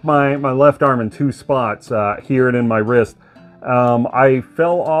broke my left arm in two spots, here and in my wrist. I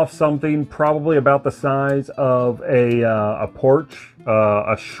fell off something probably about the size of a porch,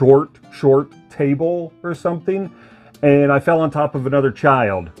 a short table or something, and I fell on top of another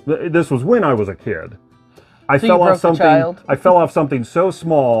child. This was when I was a kid. I fell off something so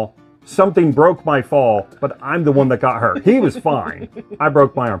small, something broke my fall, but I'm the one that got hurt. He was fine. I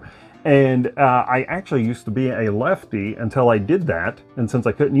broke my arm. And I actually used to be a lefty until I did that. And since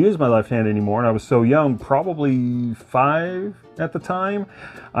I couldn't use my left hand anymore, and I was so young, probably 5 at the time,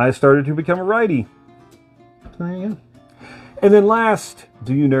 I started to become a righty. So there you go. And then last,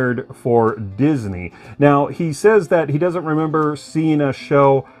 do you nerd for Disney? Now, he says that he doesn't remember seeing us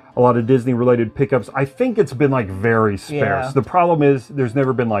show a lot of Disney-related pickups. I think it's been like very sparse. Yeah. The problem is there's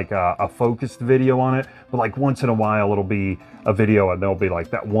never been like a focused video on it, but like once in a while it'll be a video and there'll be like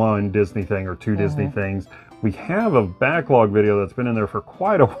that one Disney thing or 2 Disney things. We have a backlog video that's been in there for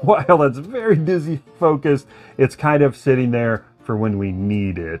quite a while that's very Disney-focused. It's kind of sitting there for when we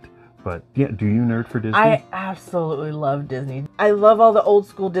need it. But yeah, do you nerd for Disney? I absolutely love Disney. I love all the old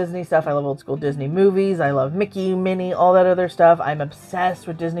school Disney stuff. I love old school Disney movies. I love Mickey, Minnie, all that other stuff. I'm obsessed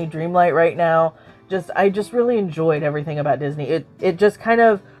with Disney Dreamlight right now. I just really enjoyed everything about Disney. It just kind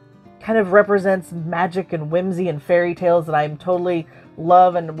of represents magic and whimsy and fairy tales that I'm totally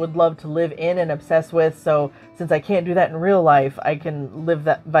love and would love to live in and obsess with. So since I can't do that in real life, I can live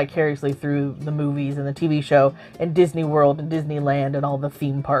that vicariously through the movies and the TV show and Disney World and Disneyland and all the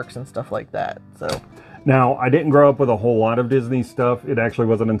theme parks and stuff like that. So now, I didn't grow up with a whole lot of Disney stuff. It actually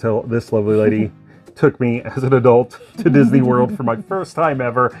wasn't until this lovely lady took me as an adult to Disney World for my first time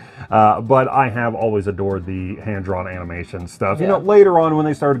ever. But I have always adored the hand-drawn animation stuff. Yeah. You know, later on when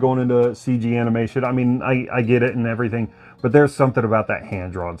they started going into CG animation, I mean, I get it and everything, but there's something about that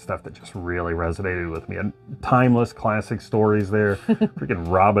hand-drawn stuff that just really resonated with me. And timeless classic stories there. Freaking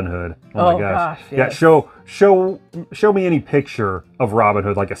Robin Hood. Oh my gosh. Yes. Yeah, show me any picture of Robin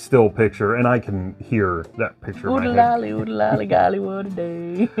Hood, like a still picture, and I can hear that picture in my head. Oodle-lolly, golly, what a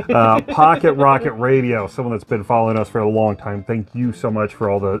day. Pocket Rocket Radio, someone that's been following us for a long time. Thank you so much for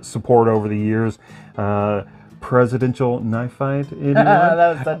all the support over the years. Presidential knife fight, anyone?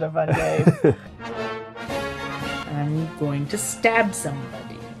 That was such a fun game. I'm going to stab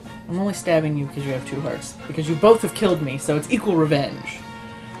somebody. I'm only stabbing you because you have 2 hearts. Because you both have killed me, so it's equal revenge.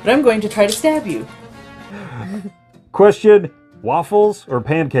 But I'm going to try to stab you. Question, waffles or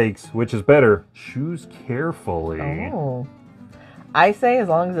pancakes? Which is better? Choose carefully. Oh. I say as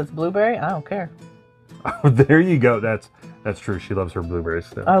long as it's blueberry, I don't care. Oh, there you go. That's true. She loves her blueberries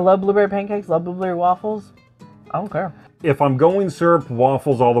still. I love blueberry pancakes, love blueberry waffles. I don't care. If I'm going syrup,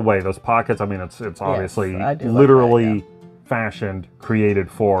 waffles all the way. Those pockets, I mean, it's obviously I literally fashioned, created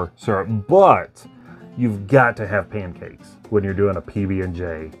for syrup. But you've got to have pancakes when you're doing a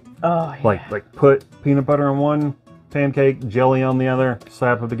PB&J. Oh, yeah. Like put peanut butter on one pancake, jelly on the other,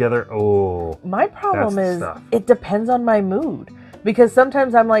 slap them together. Oh, my problem that's the is stuff. it depends on my mood. Because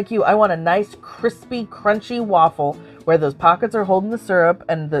sometimes I'm like you, I want a nice, crispy, crunchy waffle where those pockets are holding the syrup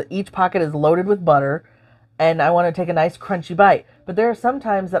and each pocket is loaded with butter. And I want to take a nice crunchy bite. But there are some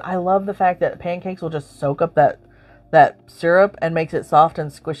times that I love the fact that pancakes will just soak up that syrup and makes it soft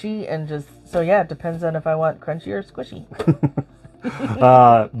and squishy. And just, so yeah, it depends on if I want crunchy or squishy.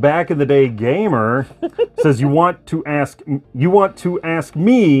 Back in the day, Gamer says you want to ask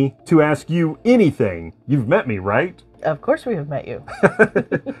me to ask you anything. You've met me, right? Of course we have met you.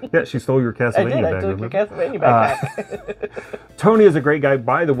 Yeah, she stole your Castlevania bag. I took your Castlevania back. Tony is a great guy.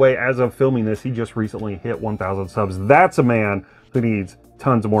 By the way, as of filming this, he just recently hit 1,000 subs. That's a man who needs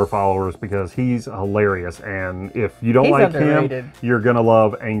tons of more followers because he's hilarious. And if you don't like underrated. him, you're going to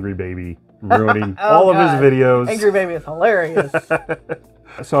love Angry Baby, ruining all of his videos. Angry Baby is hilarious.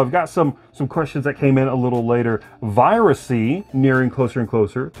 So I've got some questions that came in a little later. Virusy, nearing closer and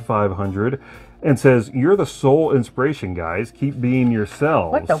closer to 500. And says, you're the sole inspiration, guys. Keep being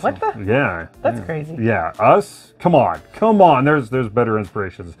yourselves. What the? Yeah. That's crazy. Yeah. Us? Come on. There's better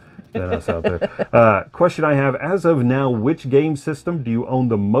inspirations than us out there. Question I have, as of now, which game system do you own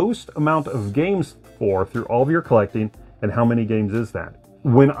the most amount of games for through all of your collecting, and how many games is that?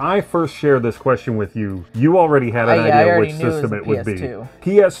 When I first shared this question with you, you already had an idea which system it would be.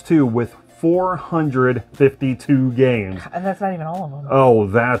 PS2 with 452 games. And that's not even all of them. Oh,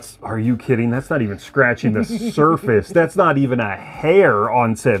 are you kidding? That's not even scratching the surface. That's not even a hair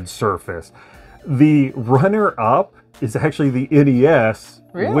on said surface. The runner-up is actually the NES,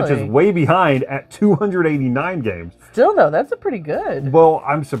 which is way behind at 289 games. Still, though, that's a pretty good. Well,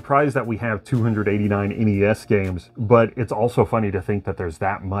 I'm surprised that we have 289 NES games, but it's also funny to think that there's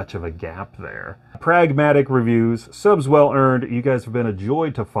that much of a gap there. Pragmatic reviews, subs well earned. You guys have been a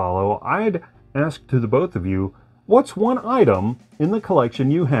joy to follow. I'd ask to the both of you, what's one item in the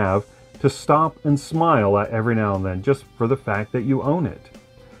collection you have to stop and smile at every now and then, just for the fact that you own it?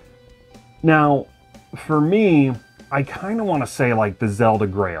 Now, for me, I kind of want to say like the Zelda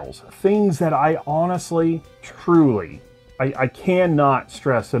Grails. Things that I honestly, truly, I cannot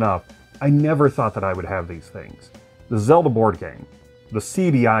stress enough. I never thought that I would have these things. The Zelda board game. the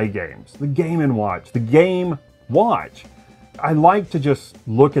CDI games, the Game & Watch, the Game Watch. I like to just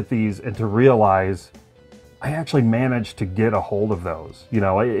look at these and to realize I actually managed to get a hold of those. You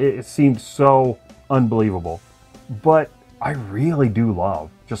know, it seemed so unbelievable. But I really do love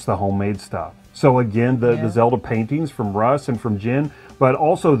just the homemade stuff. So again, the Zelda paintings from Russ and from Jen, but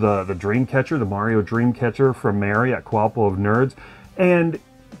also the Dreamcatcher, the Mario Dreamcatcher from Mary at Co-ople of Nerds. And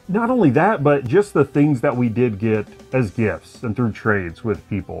not only that, but just the things that we did get as gifts and through trades with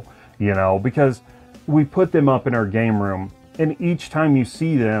people, you know, because we put them up in our game room, and each time you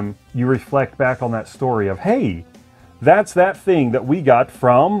see them, you reflect back on that story of, hey, that's that thing that we got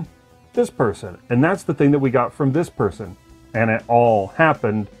from this person, and that's the thing that we got from this person. And it all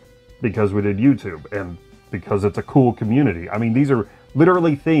happened because we did YouTube and because it's a cool community. I mean, these are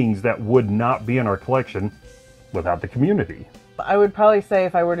literally things that would not be in our collection without the community. I would probably say,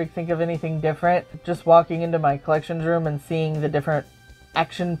 if I were to think of anything different, just walking into my collections room and seeing the different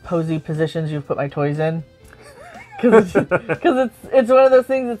action posy positions you've put my toys in. Because it's one of those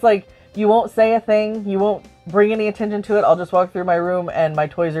things, it's like, you won't say a thing, you won't bring any attention to it, I'll just walk through my room and my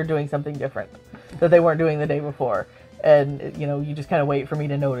toys are doing something different that they weren't doing the day before. And, you know, you just kind of wait for me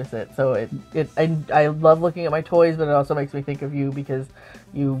to notice it. So I love looking at my toys, but it also makes me think of you because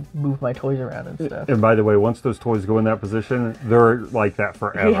you move my toys around and stuff. And by the way, once those toys go in that position, they're like that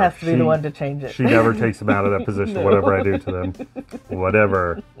forever. He has to be the one to change it. She never takes them out of that position, no. Whatever I do to them.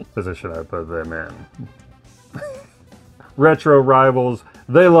 Whatever position I put them in. Retro Rivals,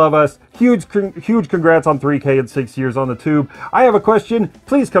 they love us. Huge congrats on 3K and 6 years on the tube. I have a question.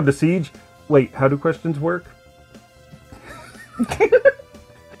 Please come to Siege. Wait, how do questions work?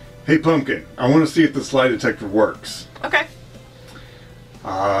 Hey Pumpkin, I want to see if this lie detector works. Okay.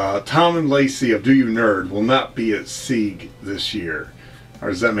 Tom and Lacey of Do You Nerd will not be at Sieg this year. Or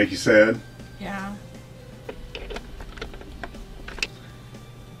does that make you sad? Yeah.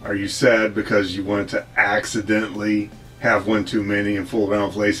 Are you sad because you wanted to accidentally have one too many and fool around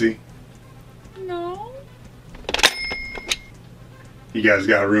with Lacey? No. You guys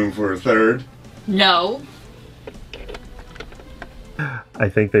got room for a third? No. I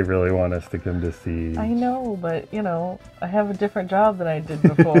think they really want us to come to see. I know, but, you know, I have a different job than I did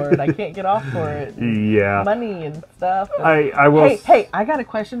before, and I can't get off for it. Yeah. Money and stuff. And I will... Hey, I got a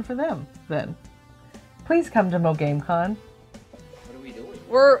question for them, then. Please come to Mo Game Con. What are we doing?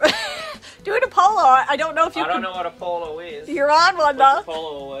 We're doing a polo. I don't know if you I don't know what a polo is. You're on one, though. Put the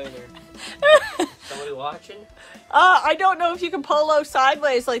polo away there. Somebody watching? I don't know if you can polo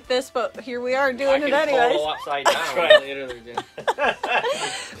sideways like this, but here we are doing it anyways. Polo upside down. That's what I literally did.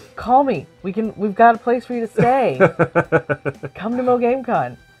 Call me. We've got a place for you to stay. Come to Mo Game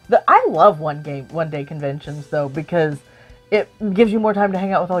Con. I love one day conventions though, because it gives you more time to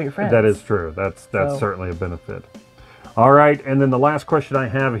hang out with all your friends. That is true. That's certainly a benefit. All right, and then the last question I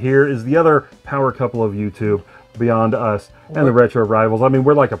have here is the other power couple of YouTube, Beyond Us and the Retro Rivals. I mean,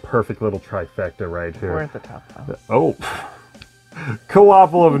 we're like a perfect little trifecta right here. We're at the top now. Oh.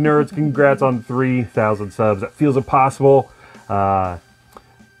 Co-ople of Nerds, congrats on 3,000 subs. That feels impossible.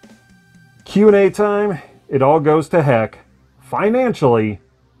 Q&A time. It all goes to heck. Financially,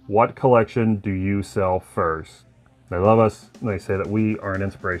 what collection do you sell first? They love us, and they say that we are an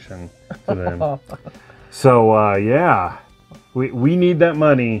inspiration to them. So, yeah. We need that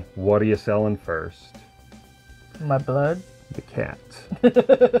money. What are you selling first? My blood? The cat.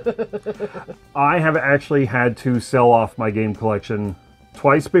 I have actually had to sell off my game collection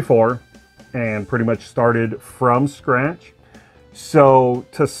twice before and pretty much started from scratch. So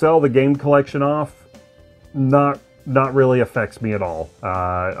to sell the game collection off, not really affects me at all.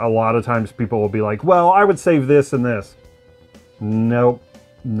 A lot of times people will be like, well, I would save this and this. Nope.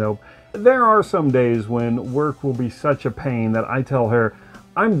 There are some days when work will be such a pain that I tell her,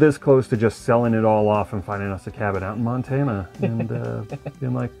 I'm this close to just selling it all off and finding us a cabin out in Montana, and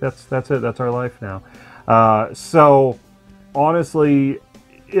being like, that's it, that's our life now. So honestly,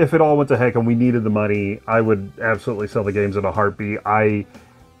 if it all went to heck and we needed the money, I would absolutely sell the games in a heartbeat. I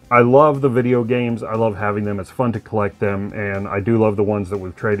love the video games. I love having them. It's fun to collect them, and I do love the ones that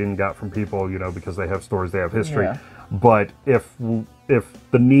we've traded and got from people, you know, because they have stories, they have history. Yeah. But if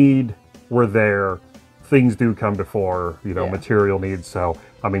the need were there, things do come before, you know, material needs. So,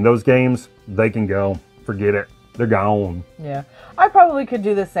 I mean, those games, they can go. Forget it. They're gone. Yeah. I probably could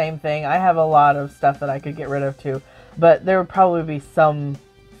do the same thing. I have a lot of stuff that I could get rid of, too. But there would probably be some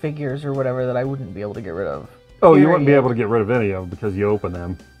figures or whatever that I wouldn't be able to get rid of. Oh, you wouldn't be able to get rid of any of them because you open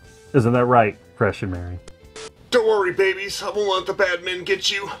them. Isn't that right, Fresh and Mary? Don't worry, babies. I won't let the bad men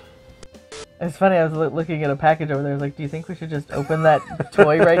get you. It's funny, I was looking at a package over there. I was like, do you think we should just open that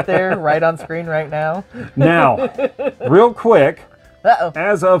toy right there, right on screen right now? Now, real quick,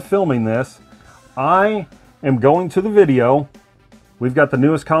 as of filming this, I am going to the video. We've got the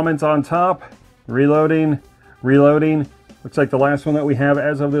newest comments on top. Reloading. Looks like the last one that we have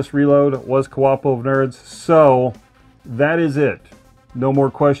as of this reload was Co-ople of Nerds. So that is it. No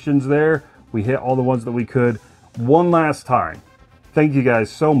more questions there. We hit all the ones that we could. One last time, thank you guys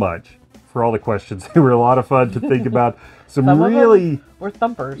so much for all the questions. They were a lot of fun to think about. Some really were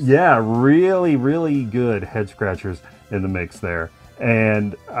thumpers. Yeah, really good head scratchers in the mix there.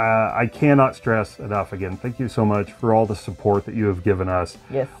 And I cannot stress enough again, thank you so much for all the support that you have given us.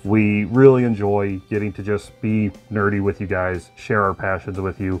 Yes. We really enjoy getting to just be nerdy with you guys, share our passions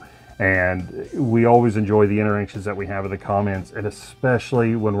with you, and we always enjoy the interactions that we have in the comments, and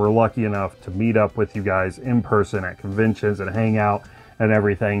especially when we're lucky enough to meet up with you guys in person at conventions and hang out and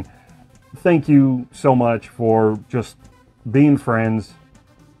everything. Thank you so much for just being friends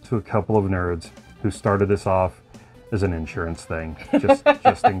to a couple of nerds who started this off as an insurance thing,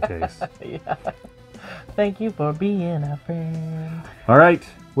 just in case. Yeah. Thank you for being a friend. All right,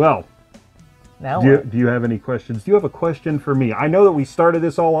 well, now do you have any questions? Do you have a question for me? I know that we started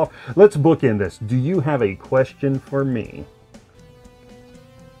this all off. Let's bookend this. Do you have a question for me?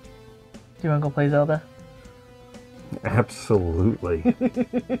 Do you want to go play Zelda? Absolutely.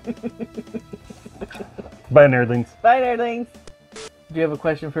 Bye, nerdlings. Bye, nerdlings. Do you have a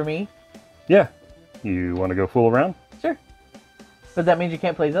question for me? Yeah. You want to go fool around? Sure. But that means you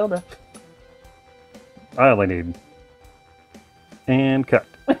can't play Zelda. I only need... And cut.